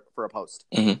 $100 for a post."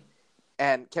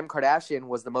 And Kim Kardashian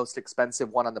was the most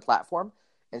expensive one on the platform.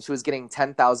 And she was getting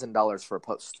 $10,000 for a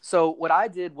post. So what I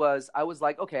did was I was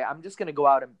like, okay, I'm just going to go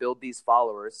out and build these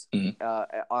followers in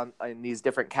these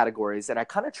different categories. And I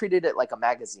kind of treated it like a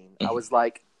magazine. I was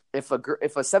like, if a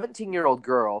 17-year-old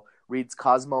girl reads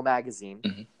Cosmo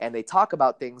magazine and they talk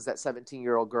about things that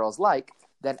 17-year-old girls like,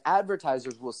 then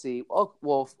advertisers will see, oh,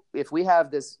 well, if we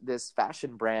have this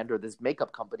fashion brand or this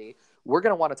makeup company, we're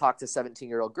going to want to talk to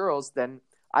 17-year-old girls. Then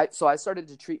I started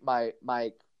to treat my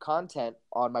content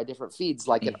on my different feeds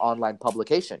like an online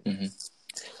publication.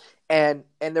 And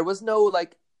there was no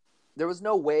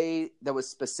way that was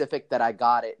specific that I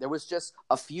got it. There was just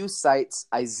a few sites.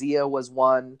 IZEA was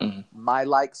one, My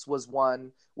Likes was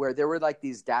one, where there were like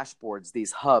these dashboards,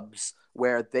 these hubs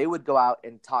where they would go out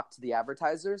and talk to the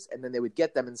advertisers and then they would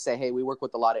get them and say, hey, we work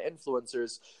with a lot of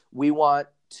influencers. We want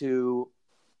to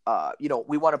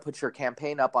we want to put your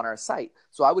campaign up on our site.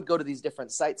 So I would go to these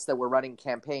different sites that were running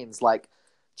campaigns. Like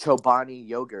Chobani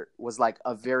Yogurt was like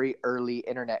a very early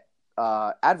internet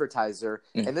advertiser.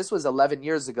 And this was 11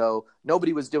 years ago.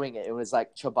 Nobody was doing it. It was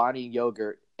like Chobani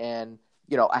Yogurt and,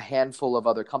 a handful of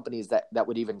other companies that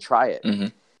would even try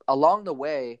it. Along the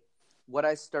way, what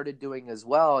I started doing as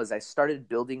well is I started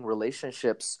building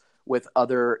relationships with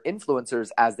other influencers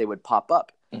as they would pop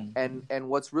up. And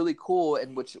what's really cool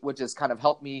and which has kind of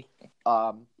helped me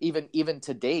even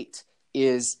to date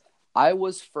is I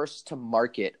was first to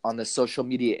market on the social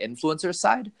media influencer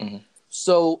side.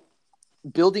 So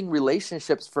building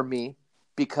relationships for me,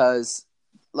 because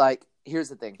like, here's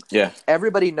the thing.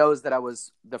 Everybody knows that I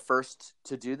was the first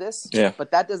to do this,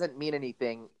 but that doesn't mean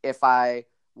anything if I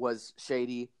was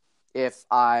shady, if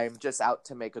I'm just out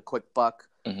to make a quick buck.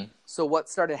 So what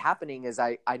started happening is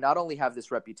I not only have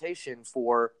this reputation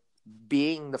for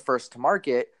being the first to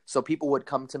market, so people would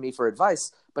come to me for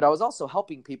advice, but I was also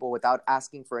helping people without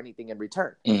asking for anything in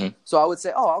return. So I would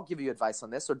say, oh, I'll give you advice on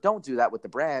this, or don't do that with the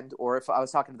brand. Or if I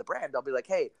was talking to the brand, I'll be like,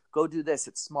 hey, go do this.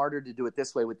 It's smarter to do it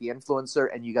this way with the influencer,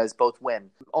 and you guys both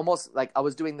win. Almost like I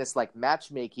was doing this like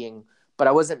matchmaking, but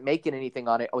I wasn't making anything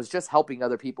on it. I was just helping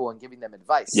other people and giving them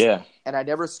advice. And I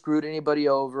never screwed anybody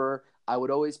over. I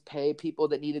would always pay people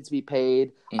that needed to be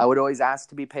paid. I would always ask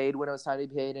to be paid when it was time to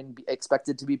be paid and be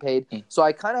expected to be paid. So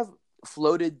I kind of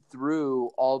floated through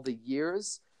all the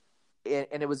years, and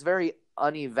it was very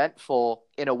uneventful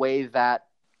in a way that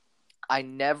I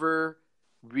never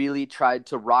really tried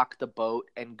to rock the boat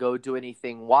and go do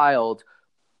anything wild.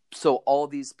 So all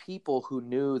these people who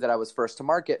knew that I was first to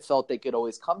market felt they could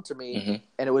always come to me,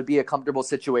 and it would be a comfortable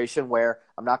situation where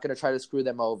I'm not going to try to screw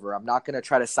them over. I'm not going to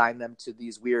try to sign them to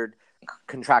these weird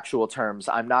contractual terms.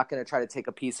 I'm not going to try to take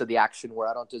a piece of the action where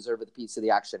I don't deserve a piece of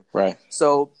the action. Right.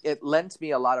 So it lent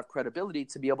me a lot of credibility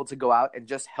to be able to go out and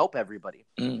just help everybody.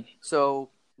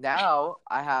 So now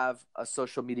I have a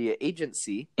social media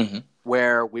agency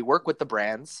where we work with the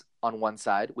brands on one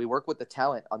side, we work with the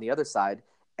talent on the other side.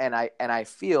 And I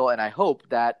feel and I hope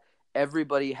that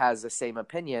everybody has the same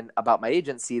opinion about my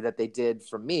agency that they did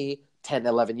for me 10,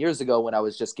 11 years ago when I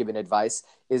was just giving advice,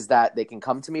 is that they can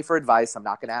come to me for advice. I'm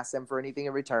not going to ask them for anything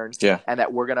in return. Yeah. And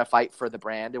that we're going to fight for the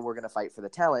brand and we're going to fight for the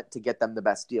talent to get them the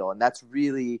best deal. And that's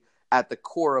really at the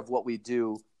core of what we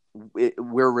do.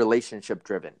 We're relationship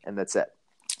driven, and that's it.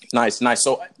 Nice.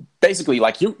 So basically,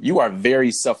 like you are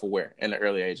very self-aware in the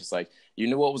early ages. Like you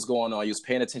knew what was going on. You was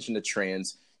paying attention to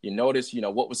trends. You noticed,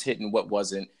 what was hitting, what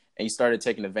wasn't, and you started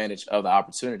taking advantage of the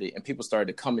opportunity, and people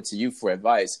started coming to you for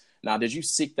advice. Now, did you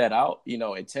seek that out,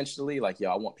 intentionally? Like,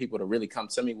 I want people to really come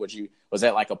to me. Was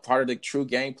that like a part of the true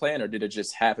game plan, or did it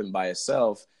just happen by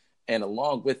itself? And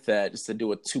along with that, just to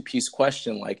do a 2-piece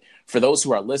question, like for those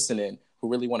who are listening, who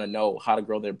really want to know how to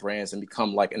grow their brands and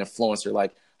become like an influencer,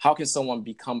 like how can someone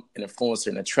become an influencer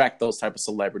and attract those type of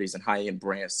celebrities and high-end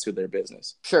brands to their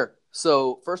business? Sure.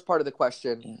 So first part of the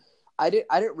question, I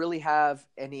didn't really have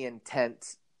any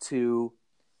intent to,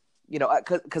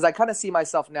 because I kind of see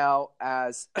myself now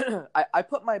as I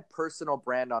put my personal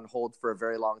brand on hold for a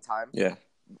very long time. Yeah.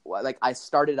 Like I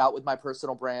started out with my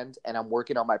personal brand and I'm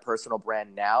working on my personal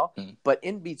brand now, but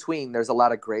in between there's a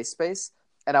lot of gray space,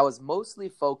 and I was mostly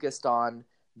focused on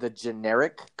the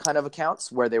generic kind of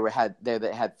accounts where they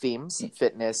had themes,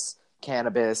 fitness,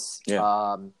 cannabis,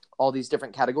 all these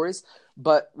different categories.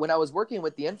 But when I was working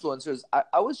with the influencers,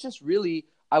 I was just really,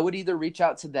 I would either reach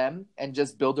out to them and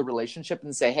just build a relationship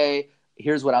and say, hey,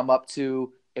 here's what I'm up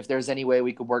to. If there's any way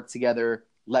we could work together,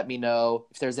 let me know.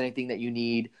 If there's anything that you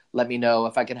need, let me know.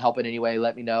 If I can help in any way,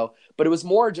 let me know. But it was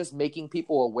more just making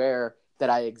people aware that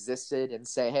I existed and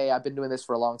say, hey, I've been doing this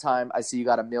for a long time. I see you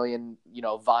got 1 million,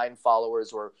 Vine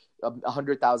followers or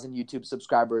 100,000 YouTube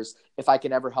subscribers. If I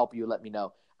can ever help you, let me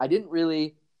know. I didn't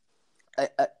really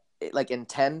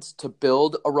intend to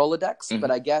build a Rolodex, but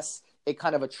I guess it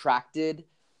kind of attracted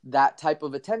that type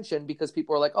of attention because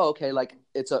people are like, oh, okay, like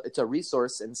it's a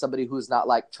resource, and somebody who's not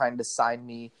like trying to sign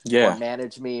me or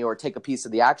manage me or take a piece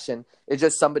of the action. It's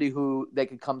just somebody who they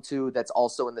could come to that's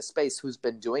also in the space who's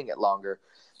been doing it longer.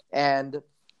 And,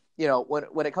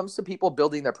 when it comes to people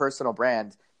building their personal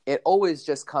brand, it always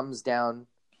just comes down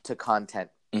to content.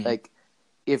 Like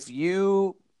if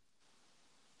you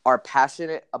are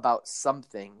passionate about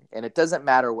something, and it doesn't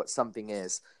matter what something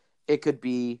is, it could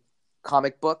be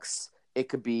comic books, it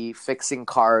could be fixing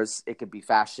cars, it could be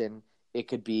fashion, it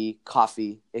could be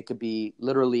coffee, it could be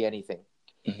literally anything.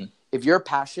 If you're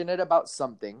passionate about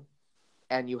something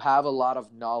and you have a lot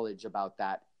of knowledge about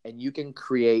that and you can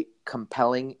create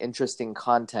compelling, interesting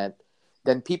content,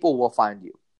 then people will find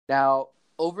you. Now,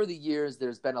 over the years,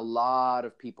 there's been a lot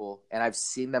of people, and I've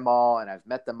seen them all, and I've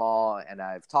met them all, and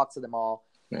I've talked to them all.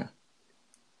 Yeah.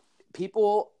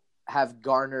 People have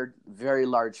garnered very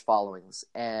large followings,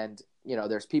 and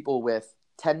there's people with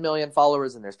 10 million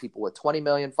followers and there's people with 20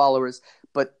 million followers.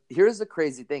 But here's the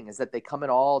crazy thing is that they come in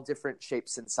all different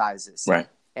shapes and sizes. Right.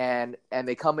 And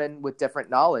they come in with different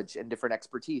knowledge and different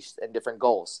expertise and different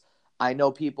goals. I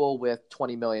know people with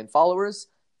 20 million followers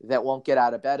that won't get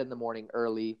out of bed in the morning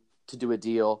early to do a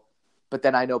deal. But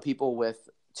then I know people with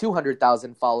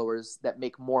 200,000 followers that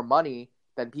make more money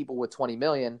than people with 20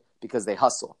 million because they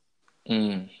hustle.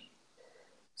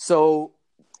 So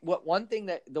the one thing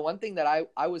that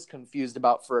I was confused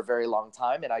about for a very long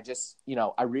time, and I just,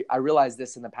 I realized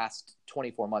this in the past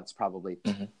 24 months probably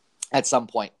at some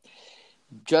point.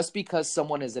 Just because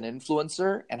someone is an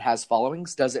influencer and has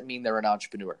followings doesn't mean they're an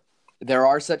entrepreneur. There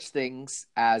are such things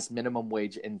as minimum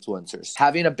wage influencers.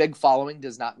 Having a big following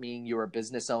does not mean you're a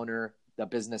business owner, a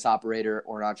business operator,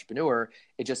 or an entrepreneur.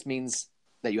 It just means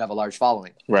that you have a large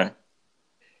following. Right.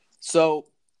 So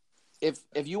if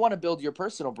you want to build your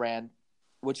personal brand,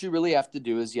 what you really have to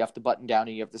do is you have to button down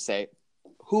and you have to say,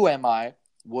 who am I?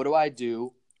 What do I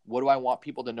do? What do I want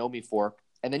people to know me for?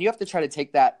 And then you have to try to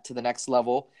take that to the next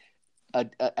level,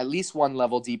 at least one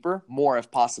level deeper, more if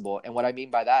possible. And what I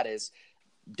mean by that is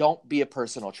don't be a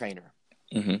personal trainer.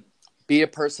 Be a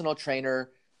personal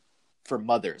trainer for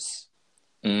mothers.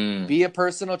 Be a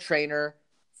personal trainer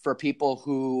for people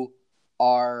who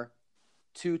are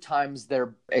 2 times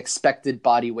their expected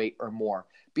body weight or more.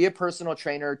 Be a personal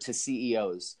trainer to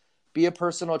CEOs. Be a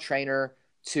personal trainer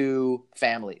to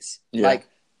families. Like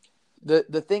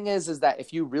The thing is that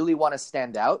if you really want to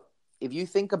stand out, if you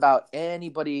think about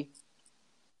anybody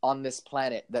on this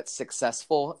planet that's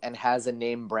successful and has a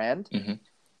name brand, Mm-hmm.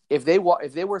 if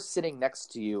they were sitting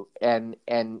next to you and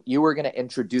you were going to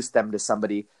introduce them to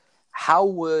somebody, how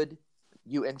would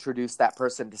you introduce that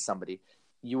person to somebody?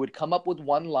 You would come up with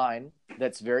one line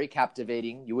that's very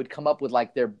captivating. You would come up with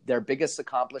like their biggest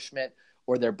accomplishment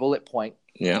or their bullet point.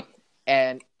 Yeah.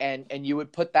 And you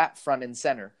would put that front and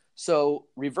center. So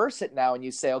reverse it now and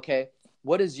you say, okay,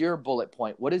 what is your bullet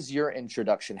point? What is your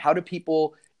introduction? How do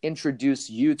people introduce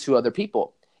you to other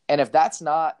people? And if that's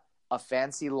not a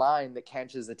fancy line that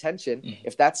catches attention,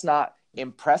 if that's not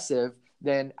impressive,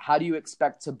 then how do you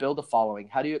expect to build a following?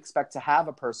 How do you expect to have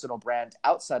a personal brand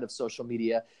outside of social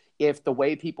media if the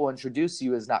way people introduce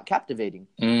you is not captivating?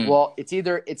 Well, it's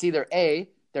either A,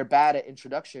 they're bad at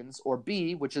introductions, or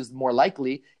B, which is more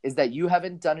likely, is that you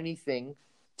haven't done anything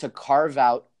to carve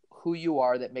out who you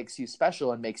are that makes you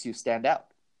special and makes you stand out.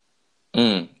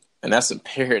 And that's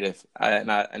imperative. I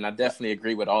definitely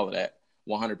agree with all of that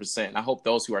 100%. And I hope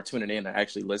those who are tuning in are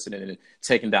actually listening and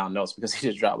taking down notes, because he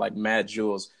just dropped like mad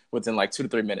jewels within like 2 to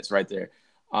 3 minutes right there.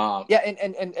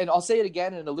 And I'll say it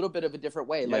again in a little bit of a different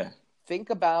way. Like, think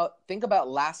about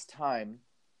last time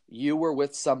you were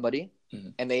with somebody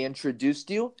and they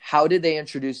introduced you. How did they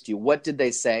introduce you? What did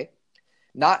they say?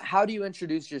 Not how do you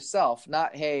introduce yourself?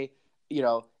 Not, hey,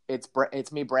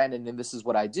 it's me, Brandon, and this is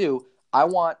what I do. I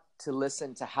want to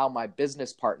listen to how my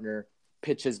business partner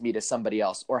pitches me to somebody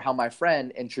else, or how my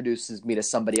friend introduces me to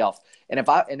somebody else. And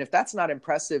if that's not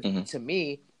impressive to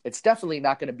me, it's definitely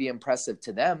not going to be impressive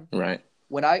to them. Right.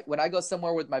 When I go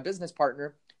somewhere with my business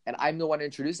partner and I'm the one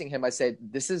introducing him, I say,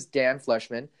 this is Dan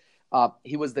Fleshman.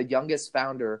 He was the youngest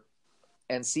founder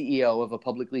and CEO of a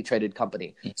publicly traded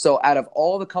company. So out of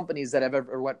all the companies that have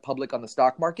ever went public on the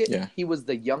stock market, he was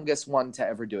the youngest one to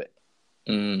ever do it.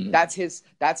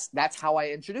 That's how I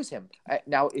introduce him.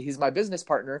 Now he's my business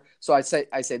partner. So I say,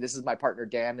 this is my partner,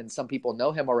 Dan, and some people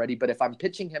know him already. But if I'm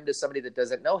pitching him to somebody that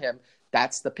doesn't know him,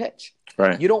 that's the pitch.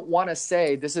 Right. You don't want to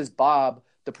say, this is Bob,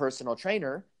 the personal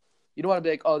trainer. You don't want to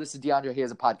be like, oh, this is DeAndre. He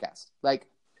has a podcast. Like,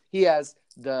 he has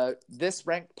this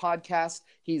ranked podcast.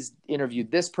 He's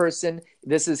interviewed this person.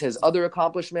 This is his other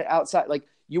accomplishment outside. Like,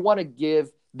 you want to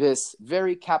give this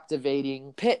very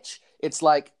captivating pitch. It's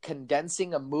like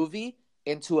condensing a movie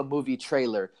into a movie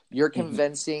trailer. You're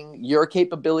convincing your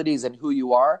capabilities and who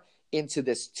you are into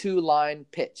this 2-line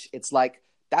pitch. It's like,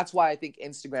 that's why I think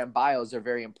Instagram bios are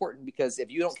very important, because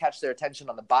if you don't catch their attention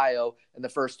on the bio and the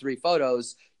first 3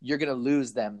 photos, you're going to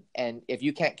lose them. And if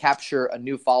you can't capture a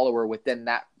new follower within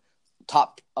that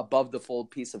top above the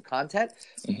fold piece of content,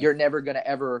 you're never going to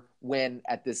ever win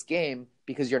at this game,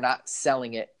 because you're not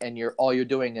selling it, and all you're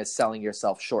doing is selling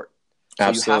yourself short. So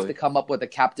you have to come up with a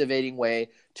captivating way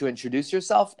to introduce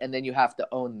yourself, and then you have to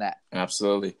own that.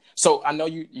 Absolutely. So I know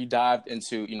you dived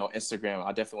into, Instagram.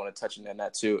 I definitely want to touch on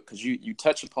that too, because you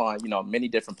touch upon, many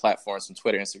different platforms from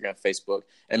Twitter, Instagram, Facebook,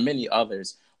 and many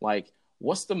others. Like,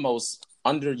 what's the most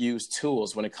underused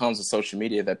tools when it comes to social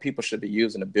media that people should be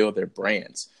using to build their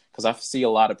brands? Because I see a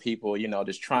lot of people,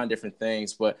 just trying different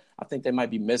things, but I think they might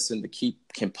be missing the key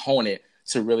component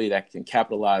to really that can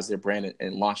capitalize their brand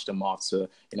and launch them off to,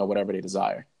 whatever they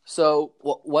desire. So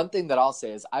one thing that I'll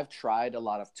say is I've tried a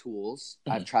lot of tools.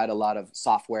 I've tried a lot of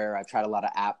software. I've tried a lot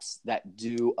of apps that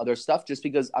do other stuff, just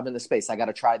because I'm in the space. I got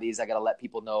to try these. I got to let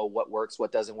people know what works,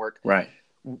 what doesn't work. Right.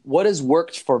 What has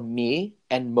worked for me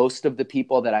and most of the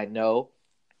people that I know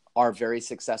are very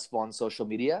successful on social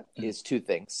media is 2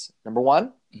 things. Number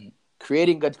 1,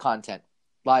 creating good content.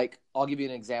 Like, I'll give you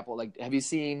an example. Like, have you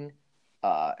seen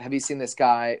this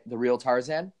guy, The Real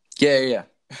Tarzan? Yeah.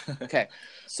 Okay.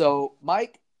 So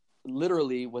Mike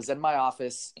literally was in my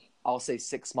office, I'll say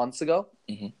 6 months ago,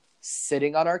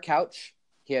 sitting on our couch.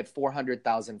 He had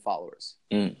 400,000 followers.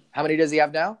 How many does he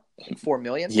have now? Like 4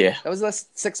 million? Yeah. That was less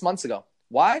 6 months ago.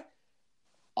 Why?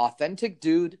 Authentic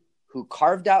dude who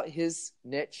carved out his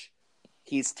niche.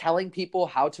 He's telling people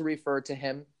how to refer to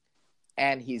him,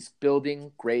 and he's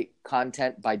building great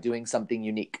content by doing something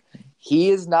unique.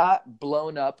 He is not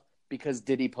blown up because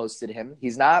Diddy posted him.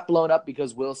 He's not blown up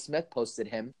because Will Smith posted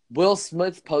him. Will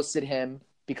Smith posted him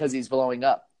because he's blowing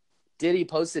up. Diddy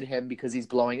posted him because he's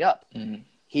blowing up.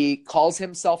 He calls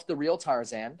himself The Real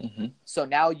Tarzan. So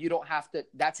now you don't have to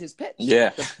 – that's his pitch.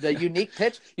 Yeah. The unique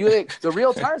pitch. You like, The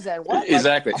Real Tarzan, what?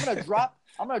 Exactly. Like,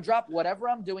 I'm gonna drop whatever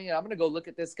I'm doing, and I'm gonna go look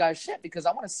at this guy's shit, because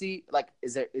I want to see, like,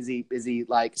 is he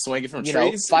like swinging from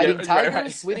trees, fighting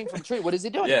tigers, swinging from trees? What is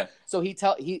he doing? Yeah. So he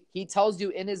tells you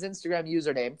in his Instagram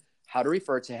username how to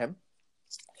refer to him.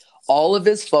 All of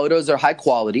his photos are high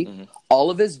quality.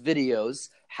 All of his videos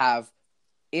have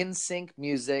in sync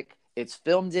music It's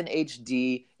filmed in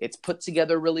HD. It's put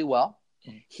together really well.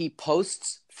 He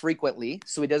posts frequently,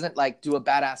 so he doesn't like do a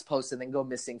badass post and then go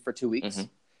missing for 2 weeks.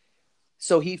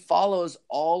 So he follows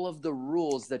all of the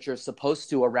rules that you're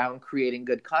supposed to around creating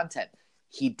good content.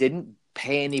 He didn't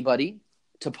pay anybody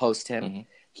to post him.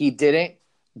 He didn't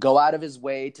go out of his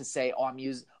way to say,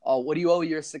 what do you owe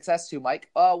your success to, Mike?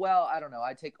 Oh, well, I don't know.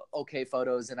 I take okay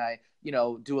photos and I,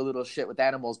 do a little shit with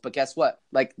animals. But guess what?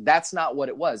 Like, that's not what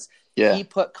it was. Yeah. He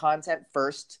put content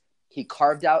first. He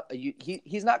carved out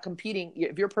he's not competing.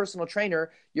 If you're a personal trainer,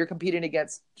 you're competing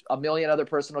against a million other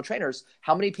personal trainers.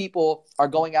 How many people are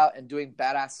going out and doing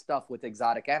badass stuff with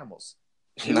exotic animals?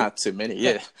 Not too many.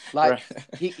 Yeah. Like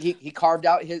he carved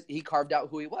out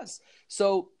who he was.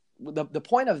 So the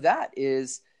point of that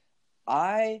is,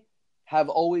 I have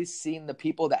always seen the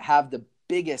people that have the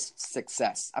biggest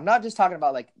success. I'm not just talking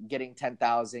about like getting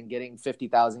 10,000, getting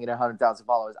 50,000, getting 100,000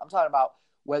 followers. I'm talking about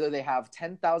whether they have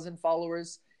 10,000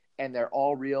 followers and they're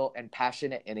all real and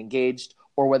passionate and engaged,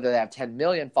 or whether they have 10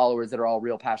 million followers that are all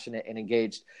real, passionate, and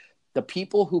engaged. The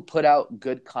people who put out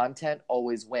good content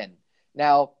always win.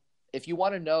 Now, if you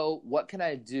want to know what can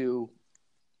I do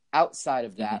outside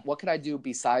of that, what can I do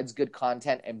besides good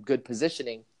content and good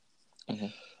positioning,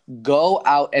 go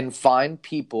out and find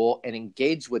people and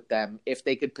engage with them if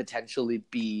they could potentially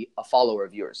be a follower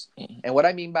of yours. And what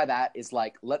I mean by that is,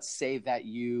 like, let's say that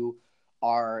you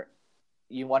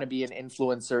want to be an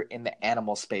influencer in the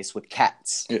animal space with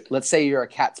cats. Let's say you're a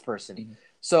cats person.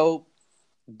 So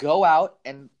go out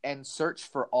and search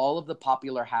for all of the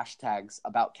popular hashtags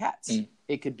about cats.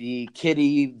 It could be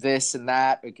kitty, this and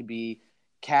that. It could be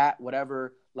cat,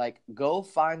 whatever. Like, go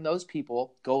find those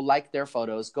people, go like their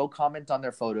photos, go comment on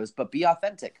their photos, but be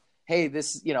authentic. Hey,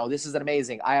 this is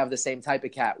amazing. I have the same type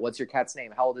of cat. What's your cat's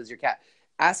name? How old is your cat?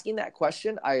 Asking that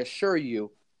question, I assure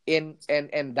you, in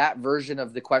that version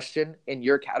of the question in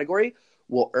your category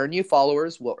will earn you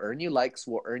followers, will earn you likes,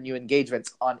 will earn you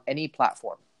engagements on any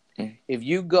platform. If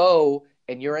you go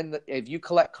and if you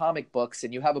collect comic books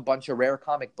and you have a bunch of rare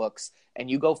comic books and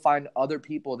you go find other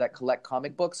people that collect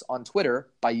comic books on Twitter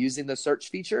by using the search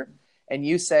feature, and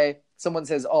someone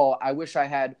says, oh, I wish I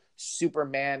had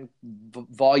Superman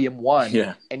volume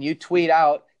 1. And you tweet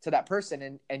out to that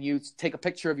person and you take a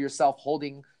picture of yourself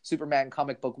holding Superman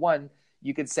comic book 1,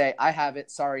 you could say, I have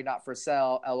it, sorry, not for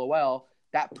sale, LOL.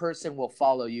 That person will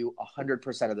follow you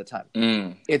 100% of the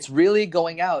time. It's really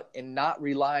going out and not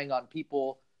relying on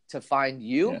people to find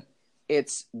you.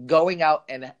 It's going out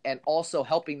and also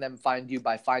helping them find you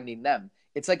by finding them.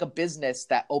 It's like a business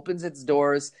that opens its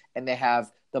doors and they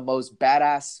have the most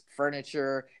badass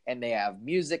furniture and they have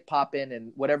music popping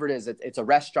and whatever it is. It's a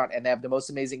restaurant and they have the most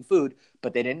amazing food,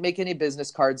 but they didn't make any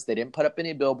business cards. They didn't put up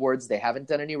any billboards. They haven't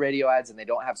done any radio ads and they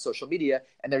don't have social media.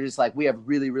 And they're just like, we have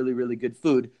really, really, really good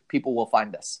food. People will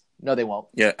find us. No, they won't.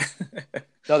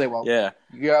 No, they won't.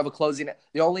 You have a closing.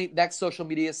 The only next social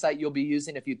media site you'll be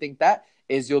using, if you think that,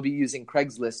 is you'll be using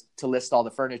Craigslist to list all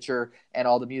the furniture and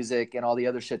all the music and all the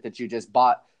other shit that you just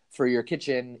bought for your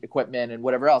kitchen equipment and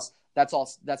whatever else. That's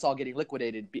all getting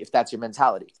liquidated if that's your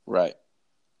mentality. Right.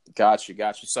 Got you.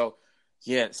 So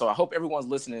I hope everyone's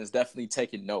listening is definitely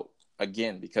taking note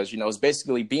again, because, it's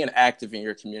basically being active in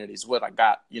your community is what I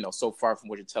got, so far from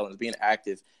what you're telling us. Being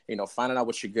active, finding out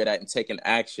what you're good at and taking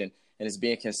action, and it's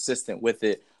being consistent with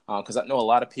it. Because I know a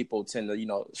lot of people tend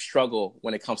to, struggle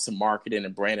when it comes to marketing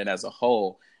and branding as a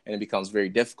whole, and it becomes very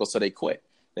difficult. So they quit.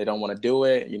 They don't want to do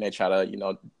it. They try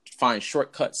to, find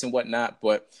shortcuts and whatnot.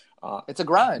 But it's a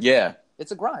grind. Yeah,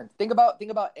 it's a grind. Think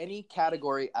about any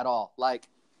category at all. Like,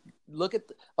 look at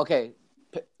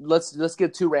let's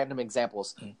give 2 random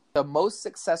examples. The most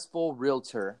successful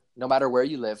realtor, no matter where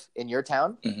you live in your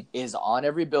town, is on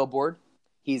every billboard.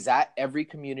 He's at every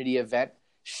community event.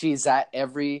 She's at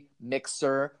every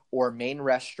mixer or main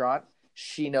restaurant.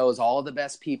 She knows all the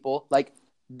best people. Like,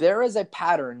 there is a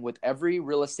pattern with every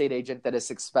real estate agent that is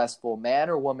successful, man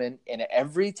or woman, in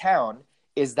every town,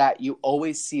 is that you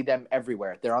always see them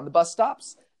everywhere. They're on the bus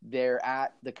stops. They're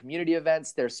at the community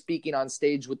events. They're speaking on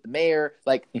stage with the mayor.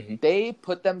 Like, they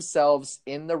put themselves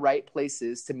in the right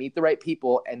places to meet the right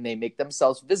people, and they make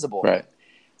themselves visible. Right.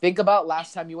 Think about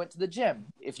last time you went to the gym.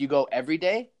 If you go every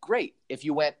day, great. If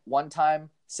you went one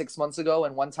time 6 months ago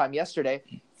and one time yesterday,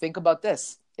 think about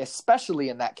this, especially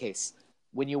in that case.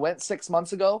 When you went 6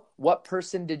 months ago, what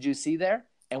person did you see there?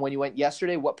 And when you went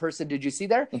yesterday, what person did you see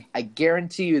there? I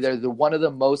guarantee you they're one of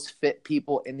the most fit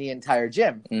people in the entire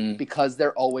gym because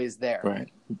they're always there.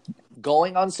 Right.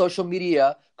 Going on social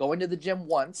media, going to the gym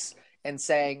once and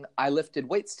saying, I lifted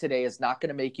weights today is not going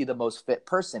to make you the most fit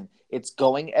person. It's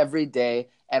going every day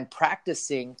and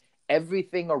practicing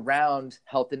everything around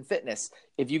health and fitness.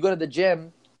 If you go to the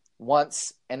gym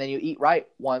once and then you eat right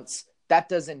once, that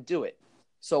doesn't do it.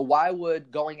 So why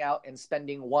would going out and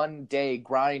spending one day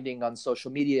grinding on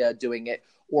social media doing it,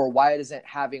 or why isn't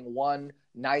having one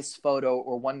nice photo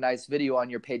or one nice video on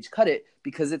your page cut it?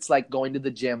 Because it's like going to the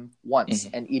gym once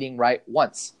and eating right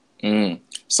once.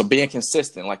 So being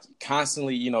consistent, like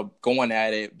constantly, going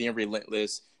at it, being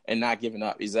relentless and not giving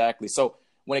up. Exactly. So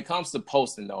when it comes to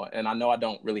posting though, and I know I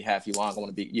don't really have you long, I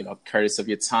want to be, courteous of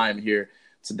your time here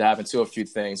to dive into a few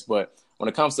things, but when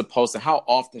it comes to posting, how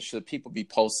often should people be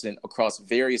posting across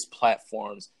various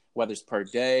platforms, whether it's per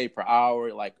day, per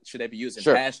hour? Like, should they be using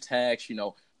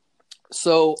hashtags,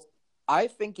 So I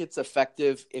think it's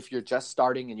effective if you're just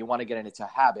starting and you want to get into a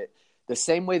habit. The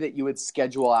same way that you would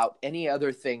schedule out any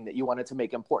other thing that you wanted to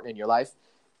make important in your life,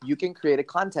 you can create a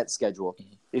content schedule.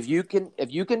 If you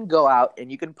can go out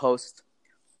and you can post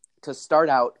to start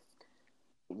out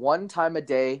one time a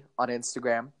day on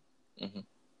Instagram.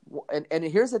 And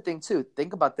here's the thing too.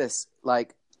 Think about this.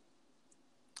 Like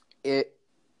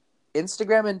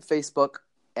Instagram and Facebook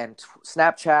and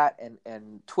Snapchat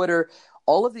and Twitter,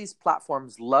 all of these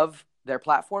platforms love their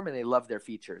platform and they love their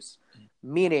features.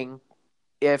 Meaning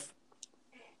if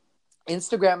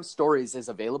Instagram stories is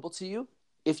available to you,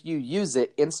 if you use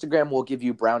it, Instagram will give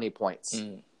you brownie points.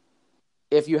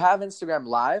 If you have Instagram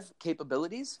live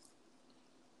capabilities,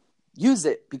 use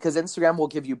it because Instagram will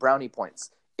give you brownie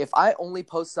points. If I only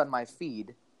post on my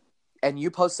feed and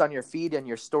you post on your feed and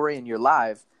your story and your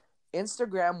live,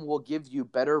 Instagram will give you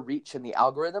better reach in the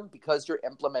algorithm because you're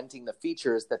implementing the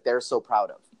features that they're so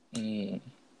proud of.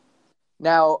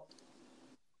 Now,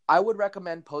 I would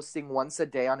recommend posting once a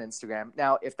day on Instagram.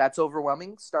 Now, if that's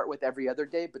overwhelming, start with every other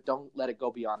day, but don't let it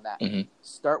go beyond that.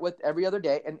 Start with every other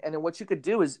day. And then what you could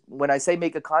do is when I say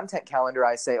make a content calendar,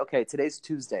 I say, okay, today's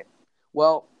Tuesday.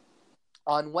 Well,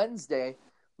 on Wednesday,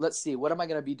 let's see, what am I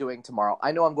going to be doing tomorrow?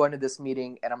 I know I'm going to this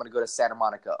meeting and I'm going to go to Santa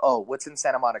Monica. Oh, what's in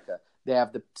Santa Monica? They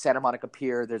have the Santa Monica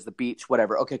Pier. There's the beach,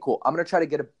 whatever. Okay, cool. I'm going to try to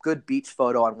get a good beach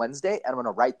photo on Wednesday and I'm going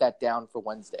to write that down for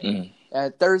Wednesday.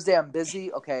 And Thursday, I'm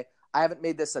busy. Okay, I haven't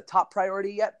made this a top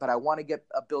priority yet, but I want to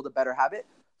build a better habit.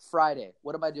 Friday,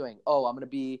 what am I doing? Oh, I'm going to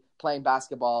be playing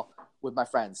basketball with my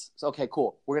friends. So, okay,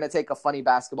 cool. We're going to take a funny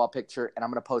basketball picture and I'm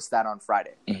going to post that on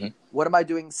Friday. What am I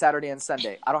doing Saturday and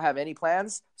Sunday? I don't have any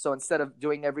plans. So instead of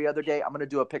doing every other day, I'm going to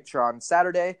do a picture on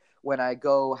Saturday when I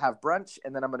go have brunch.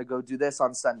 And then I'm going to go do this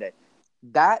on Sunday.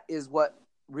 That is what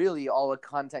really all a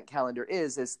content calendar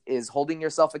is holding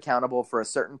yourself accountable for a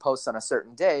certain post on a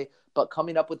certain day, but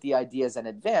coming up with the ideas in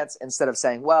advance instead of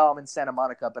saying, well, I'm in Santa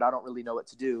Monica, but I don't really know what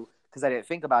to do because I didn't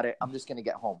think about it. I'm just going to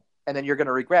get home. And then you're going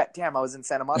to regret, damn, I was in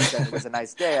Santa Monica and it was a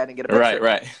nice day. I didn't get a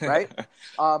picture. Right?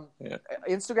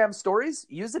 Instagram stories,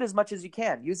 use it as much as you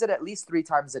can. Use it at least 3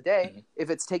 times a day.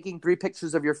 If it's taking 3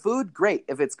 pictures of your food, great.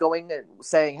 If it's going and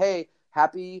saying, hey,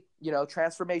 happy,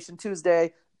 Transformation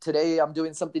Tuesday. Today I'm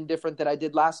doing something different than I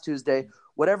did last Tuesday.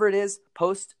 Whatever it is,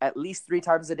 post at least 3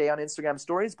 times a day on Instagram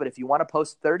stories. But if you want to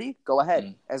post 30, go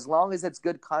ahead. As long as it's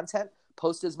good content,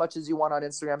 post as much as you want on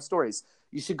Instagram stories.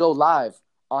 You should go live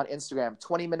on Instagram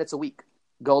 20 minutes a week.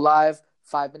 Go live,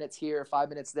 5 minutes here, 5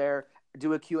 minutes there.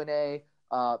 Do a Q&A.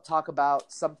 Talk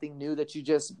about something new that you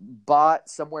just bought,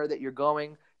 somewhere that you're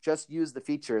going. Just use the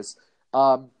features.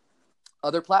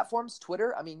 Other platforms,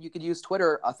 Twitter, you could use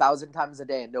Twitter 1,000 times a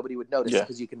day and nobody would notice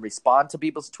because you can respond to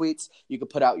people's tweets. You can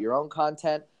put out your own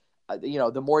content.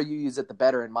 The more you use it, the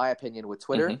better, in my opinion, with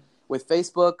Twitter. With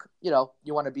Facebook,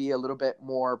 you want to be a little bit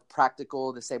more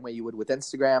practical the same way you would with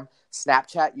Instagram.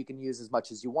 Snapchat, you can use as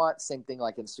much as you want. Same thing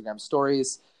like Instagram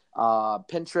stories.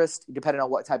 Pinterest, depending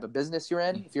on what type of business you're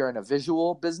in. If you're in a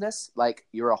visual business, like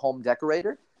you're a home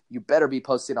decorator, you better be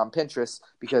posting on Pinterest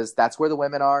because that's where the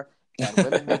women are. And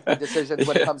women make the decisions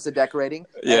when it comes to decorating.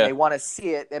 And they want to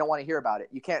see it. They don't want to hear about it.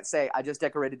 You can't say, I just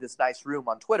decorated this nice room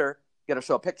on Twitter. You got to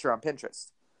show a picture on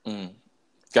Pinterest.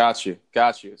 Got you.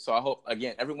 So I hope,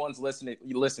 again, everyone's listening.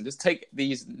 You listen, just take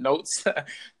these notes,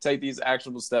 take these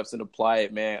actionable steps and apply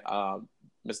it, man.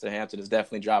 Mr. Hampton is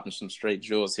definitely dropping some straight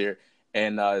jewels here.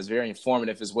 And it's very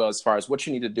informative as well as far as what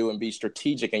you need to do and be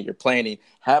strategic in your planning.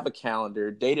 Have a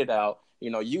calendar, date it out.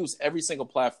 Use every single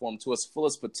platform to its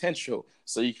fullest potential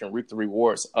so you can reap the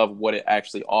rewards of what it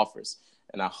actually offers.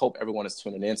 And I hope everyone is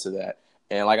tuning into that.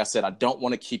 And like I said, I don't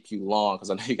want to keep you long because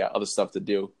I know you got other stuff to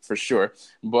do for sure.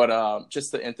 But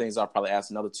just to end things, I'll probably ask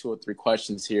another 2 or 3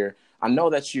 questions here. I know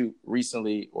that you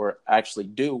recently or actually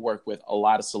do work with a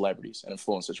lot of celebrities and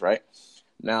influencers, right?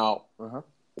 Now,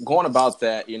 going about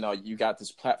that, you got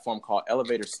this platform called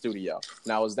Elevator Studio.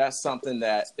 Now, is that something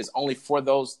that is only for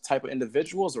those type of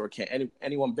individuals, or can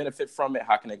anyone benefit from it?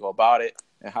 How can they go about it?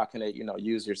 And how can they,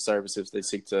 use your services if they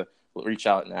seek to reach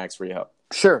out and ask for your help?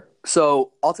 Sure.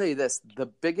 So I'll tell you this: the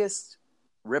biggest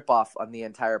ripoff on the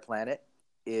entire planet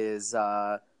is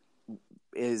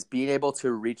being able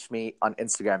to reach me on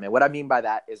Instagram. And what I mean by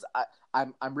that is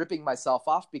I'm ripping myself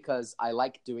off because I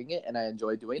like doing it and I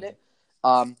enjoy doing it.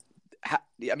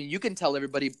 I mean, you can tell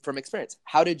everybody from experience.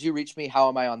 How did you reach me? How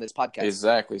am I on this podcast?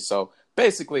 Exactly. So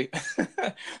basically,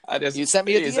 You sent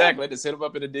me a DM. Exactly. I just hit him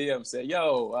up in a DM, said,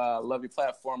 "Yo, love your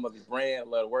platform, love your brand,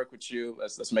 love to work with you.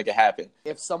 Let's make it happen."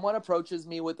 If someone approaches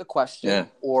me with a question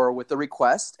or with a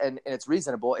request, and it's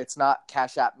reasonable, it's not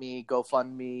Cash App me,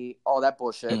 GoFundMe, all that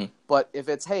bullshit. Mm-hmm. But if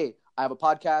it's, hey, I have a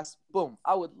podcast, boom,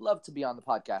 I would love to be on the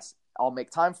podcast. I'll make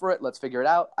time for it. Let's figure it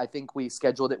out. I think we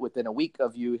scheduled it within a week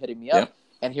of you hitting me up,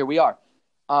 and here we are.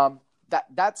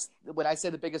 That's when I say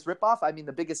the biggest ripoff. I mean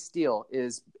the biggest steal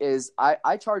is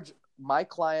I charge my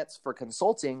clients for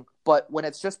consulting, but when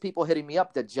it's just people hitting me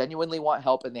up that genuinely want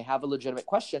help and they have a legitimate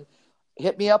question,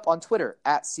 hit me up on Twitter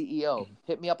 @CEO,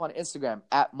 hit me up on Instagram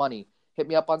 @money, hit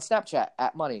me up on Snapchat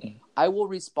 @money. I will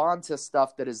respond to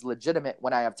stuff that is legitimate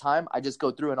when I have time. I just go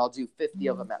through and I'll do 50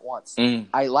 of them at once.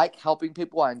 I like helping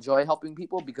people. I enjoy helping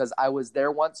people because I was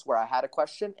there once where I had a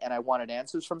question and I wanted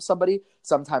answers from somebody.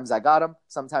 Sometimes I got them.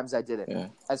 Sometimes I didn't. Yeah.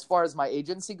 As far as my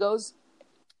agency goes,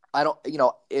 I don't,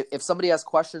 if somebody has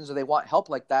questions or they want help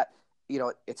like that,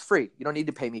 it's free. You don't need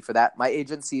to pay me for that. My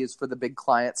agency is for the big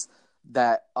clients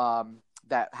that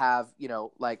have,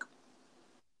 like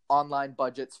online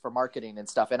budgets for marketing and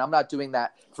stuff. And I'm not doing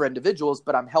that for individuals,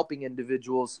 but I'm helping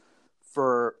individuals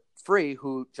for free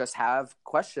who just have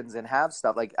questions and have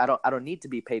stuff. Like I don't need to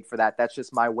be paid for that. That's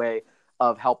just my way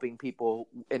of helping people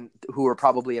who are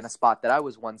probably in a spot that I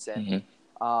was once in.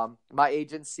 My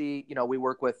agency, we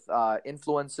work with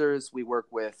influencers, we work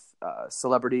with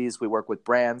celebrities, we work with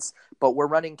brands, but we're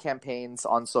running campaigns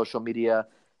on social media.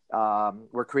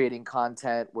 We're creating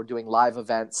content. We're doing live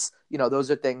events.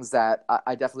 Those are things that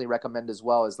I definitely recommend as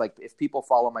well. Is like if people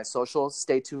follow my socials,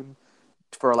 stay tuned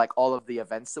for like all of the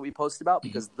events that we post about,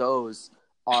 because those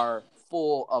are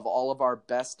full of all of our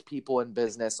best people in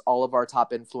business. All of our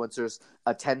top influencers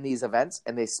attend these events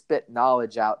and they spit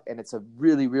knowledge out, and it's a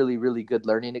really, really, really good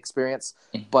learning experience.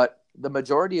 But the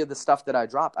majority of the stuff that I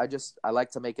drop, I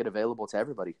like to make it available to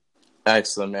everybody.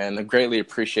 Excellent, man. I greatly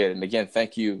appreciate it. And again,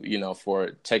 thank you,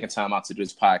 for taking time out to do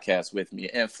this podcast with me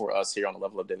and for us here on the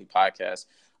Level Up Daily podcast.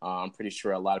 I'm pretty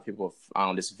sure a lot of people have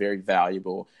found this very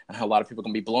valuable, and a lot of people are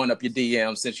going to be blowing up your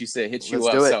DM since you said hit you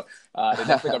up. So they're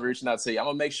definitely going to be reaching out to you. I'm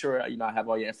going to make sure, I have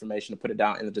all your information to put it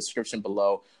down in the description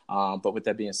below. But with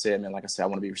that being said, man, like I said, I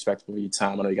want to be respectful of your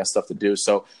time. I know you got stuff to do.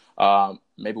 So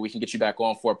maybe we can get you back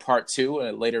on for a part 2 and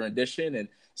a later edition and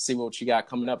see what you got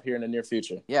coming up here in the near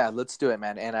future. Yeah, let's do it,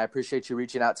 man. And I appreciate you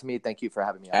reaching out to me. Thank you for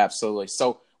having me on. Absolutely.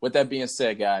 So with that being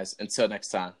said, guys, until next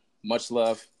time, much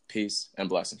love, peace, and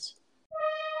blessings.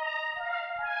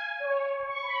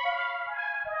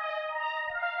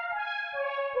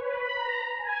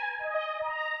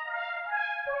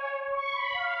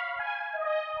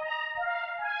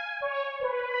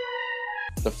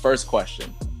 The first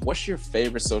question, what's your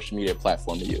favorite social media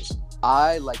platform to use?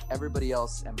 I, like everybody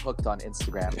else, am hooked on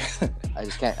Instagram.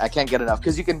 I can't get enough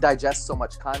because you can digest so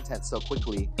much content so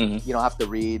quickly. You don't have to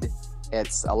read.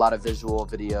 It's a lot of visual,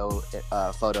 video,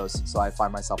 photos. So I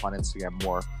find myself on Instagram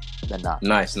more than not.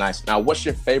 Nice. Now, what's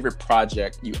your favorite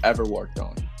project you ever worked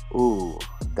on? Ooh,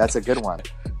 that's a good one.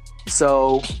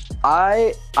 So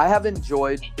I have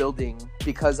enjoyed building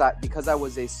because I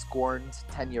was a scorned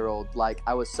 10-year-old. Like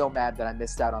I was so mad that I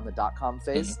missed out on the .com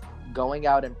phase. Going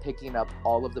out and picking up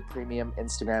all of the premium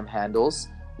Instagram handles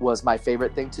was my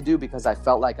favorite thing to do because I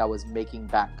felt like I was making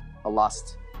back a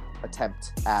lost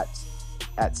attempt at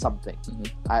something.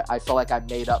 I felt like I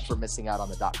made up for missing out on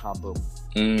the .com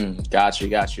boom. Got you.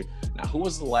 Now, who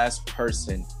was the last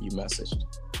person you messaged?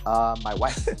 My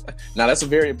wife. Now, that's a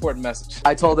very important message.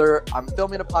 I told her, I'm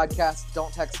filming a podcast.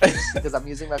 Don't text me because I'm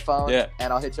using my phone.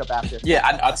 And I'll hit you up after.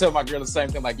 I tell my girl the same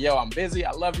thing. Like, yo, I'm busy.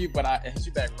 I love you, but I hit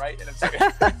you back right in a second.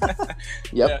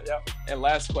 Yep. Yeah. And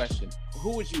last question.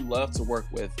 Who would you love to work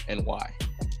with and why?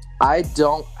 I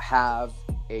don't have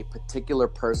a particular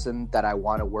person that I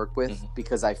want to work with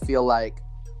because I feel like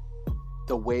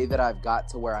the way that I've got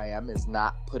to where I am is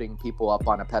not putting people up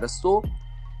on a pedestal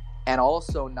and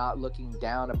also not looking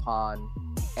down upon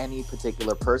any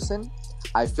particular person.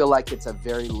 I feel like it's a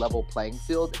very level playing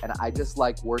field, and I just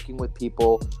like working with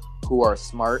people who are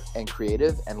smart and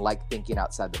creative and like thinking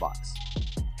outside the box.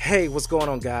 Hey, what's going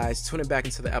on, guys? Tuning back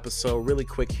into the episode really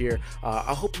quick here.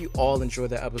 I hope you all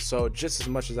enjoyed the episode just as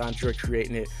much as I enjoyed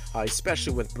creating it,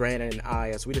 especially with Brandon and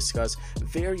I, as we discuss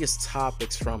various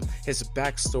topics from his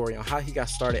backstory on how he got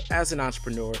started as an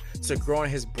entrepreneur to growing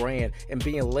his brand and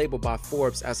being labeled by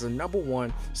Forbes as the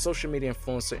 #1 social media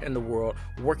influencer in the world,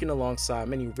 working alongside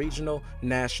many regional,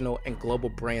 national, and global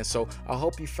brands. So I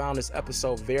hope you found this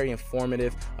episode very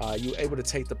informative. You were able to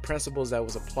take the principles that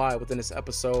was applied within this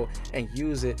episode and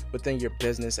use it within your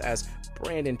business, as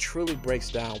Brandon truly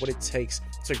breaks down what it takes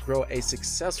to grow a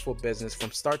successful business from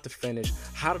start to finish,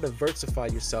 how to diversify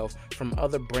yourself from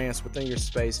other brands within your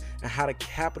space, and how to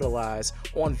capitalize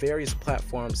on various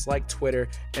platforms like Twitter,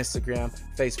 Instagram,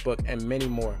 Facebook, and many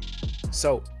more.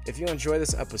 So if you enjoy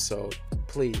this episode,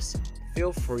 please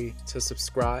feel free to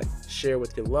subscribe, share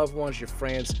with your loved ones, your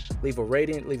friends, leave a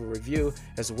rating, leave a review,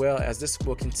 as well as this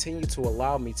will continue to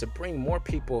allow me to bring more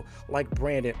people like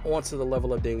Brandon onto the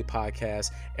Level Up Daily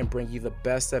podcast and bring you the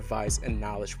best advice and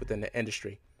knowledge within the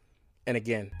industry. And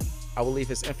again, I will leave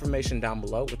his information down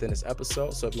below within this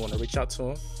episode, so if you want to reach out to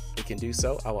him, you can do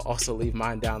so. I will also leave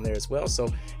mine down there as well, so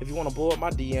if you want to blow up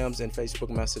my DMs and Facebook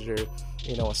Messenger,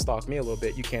 and stalk me a little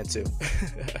bit, you can too.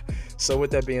 So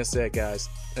with that being said, guys,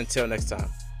 until next time,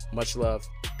 much love,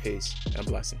 peace, and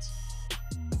blessings.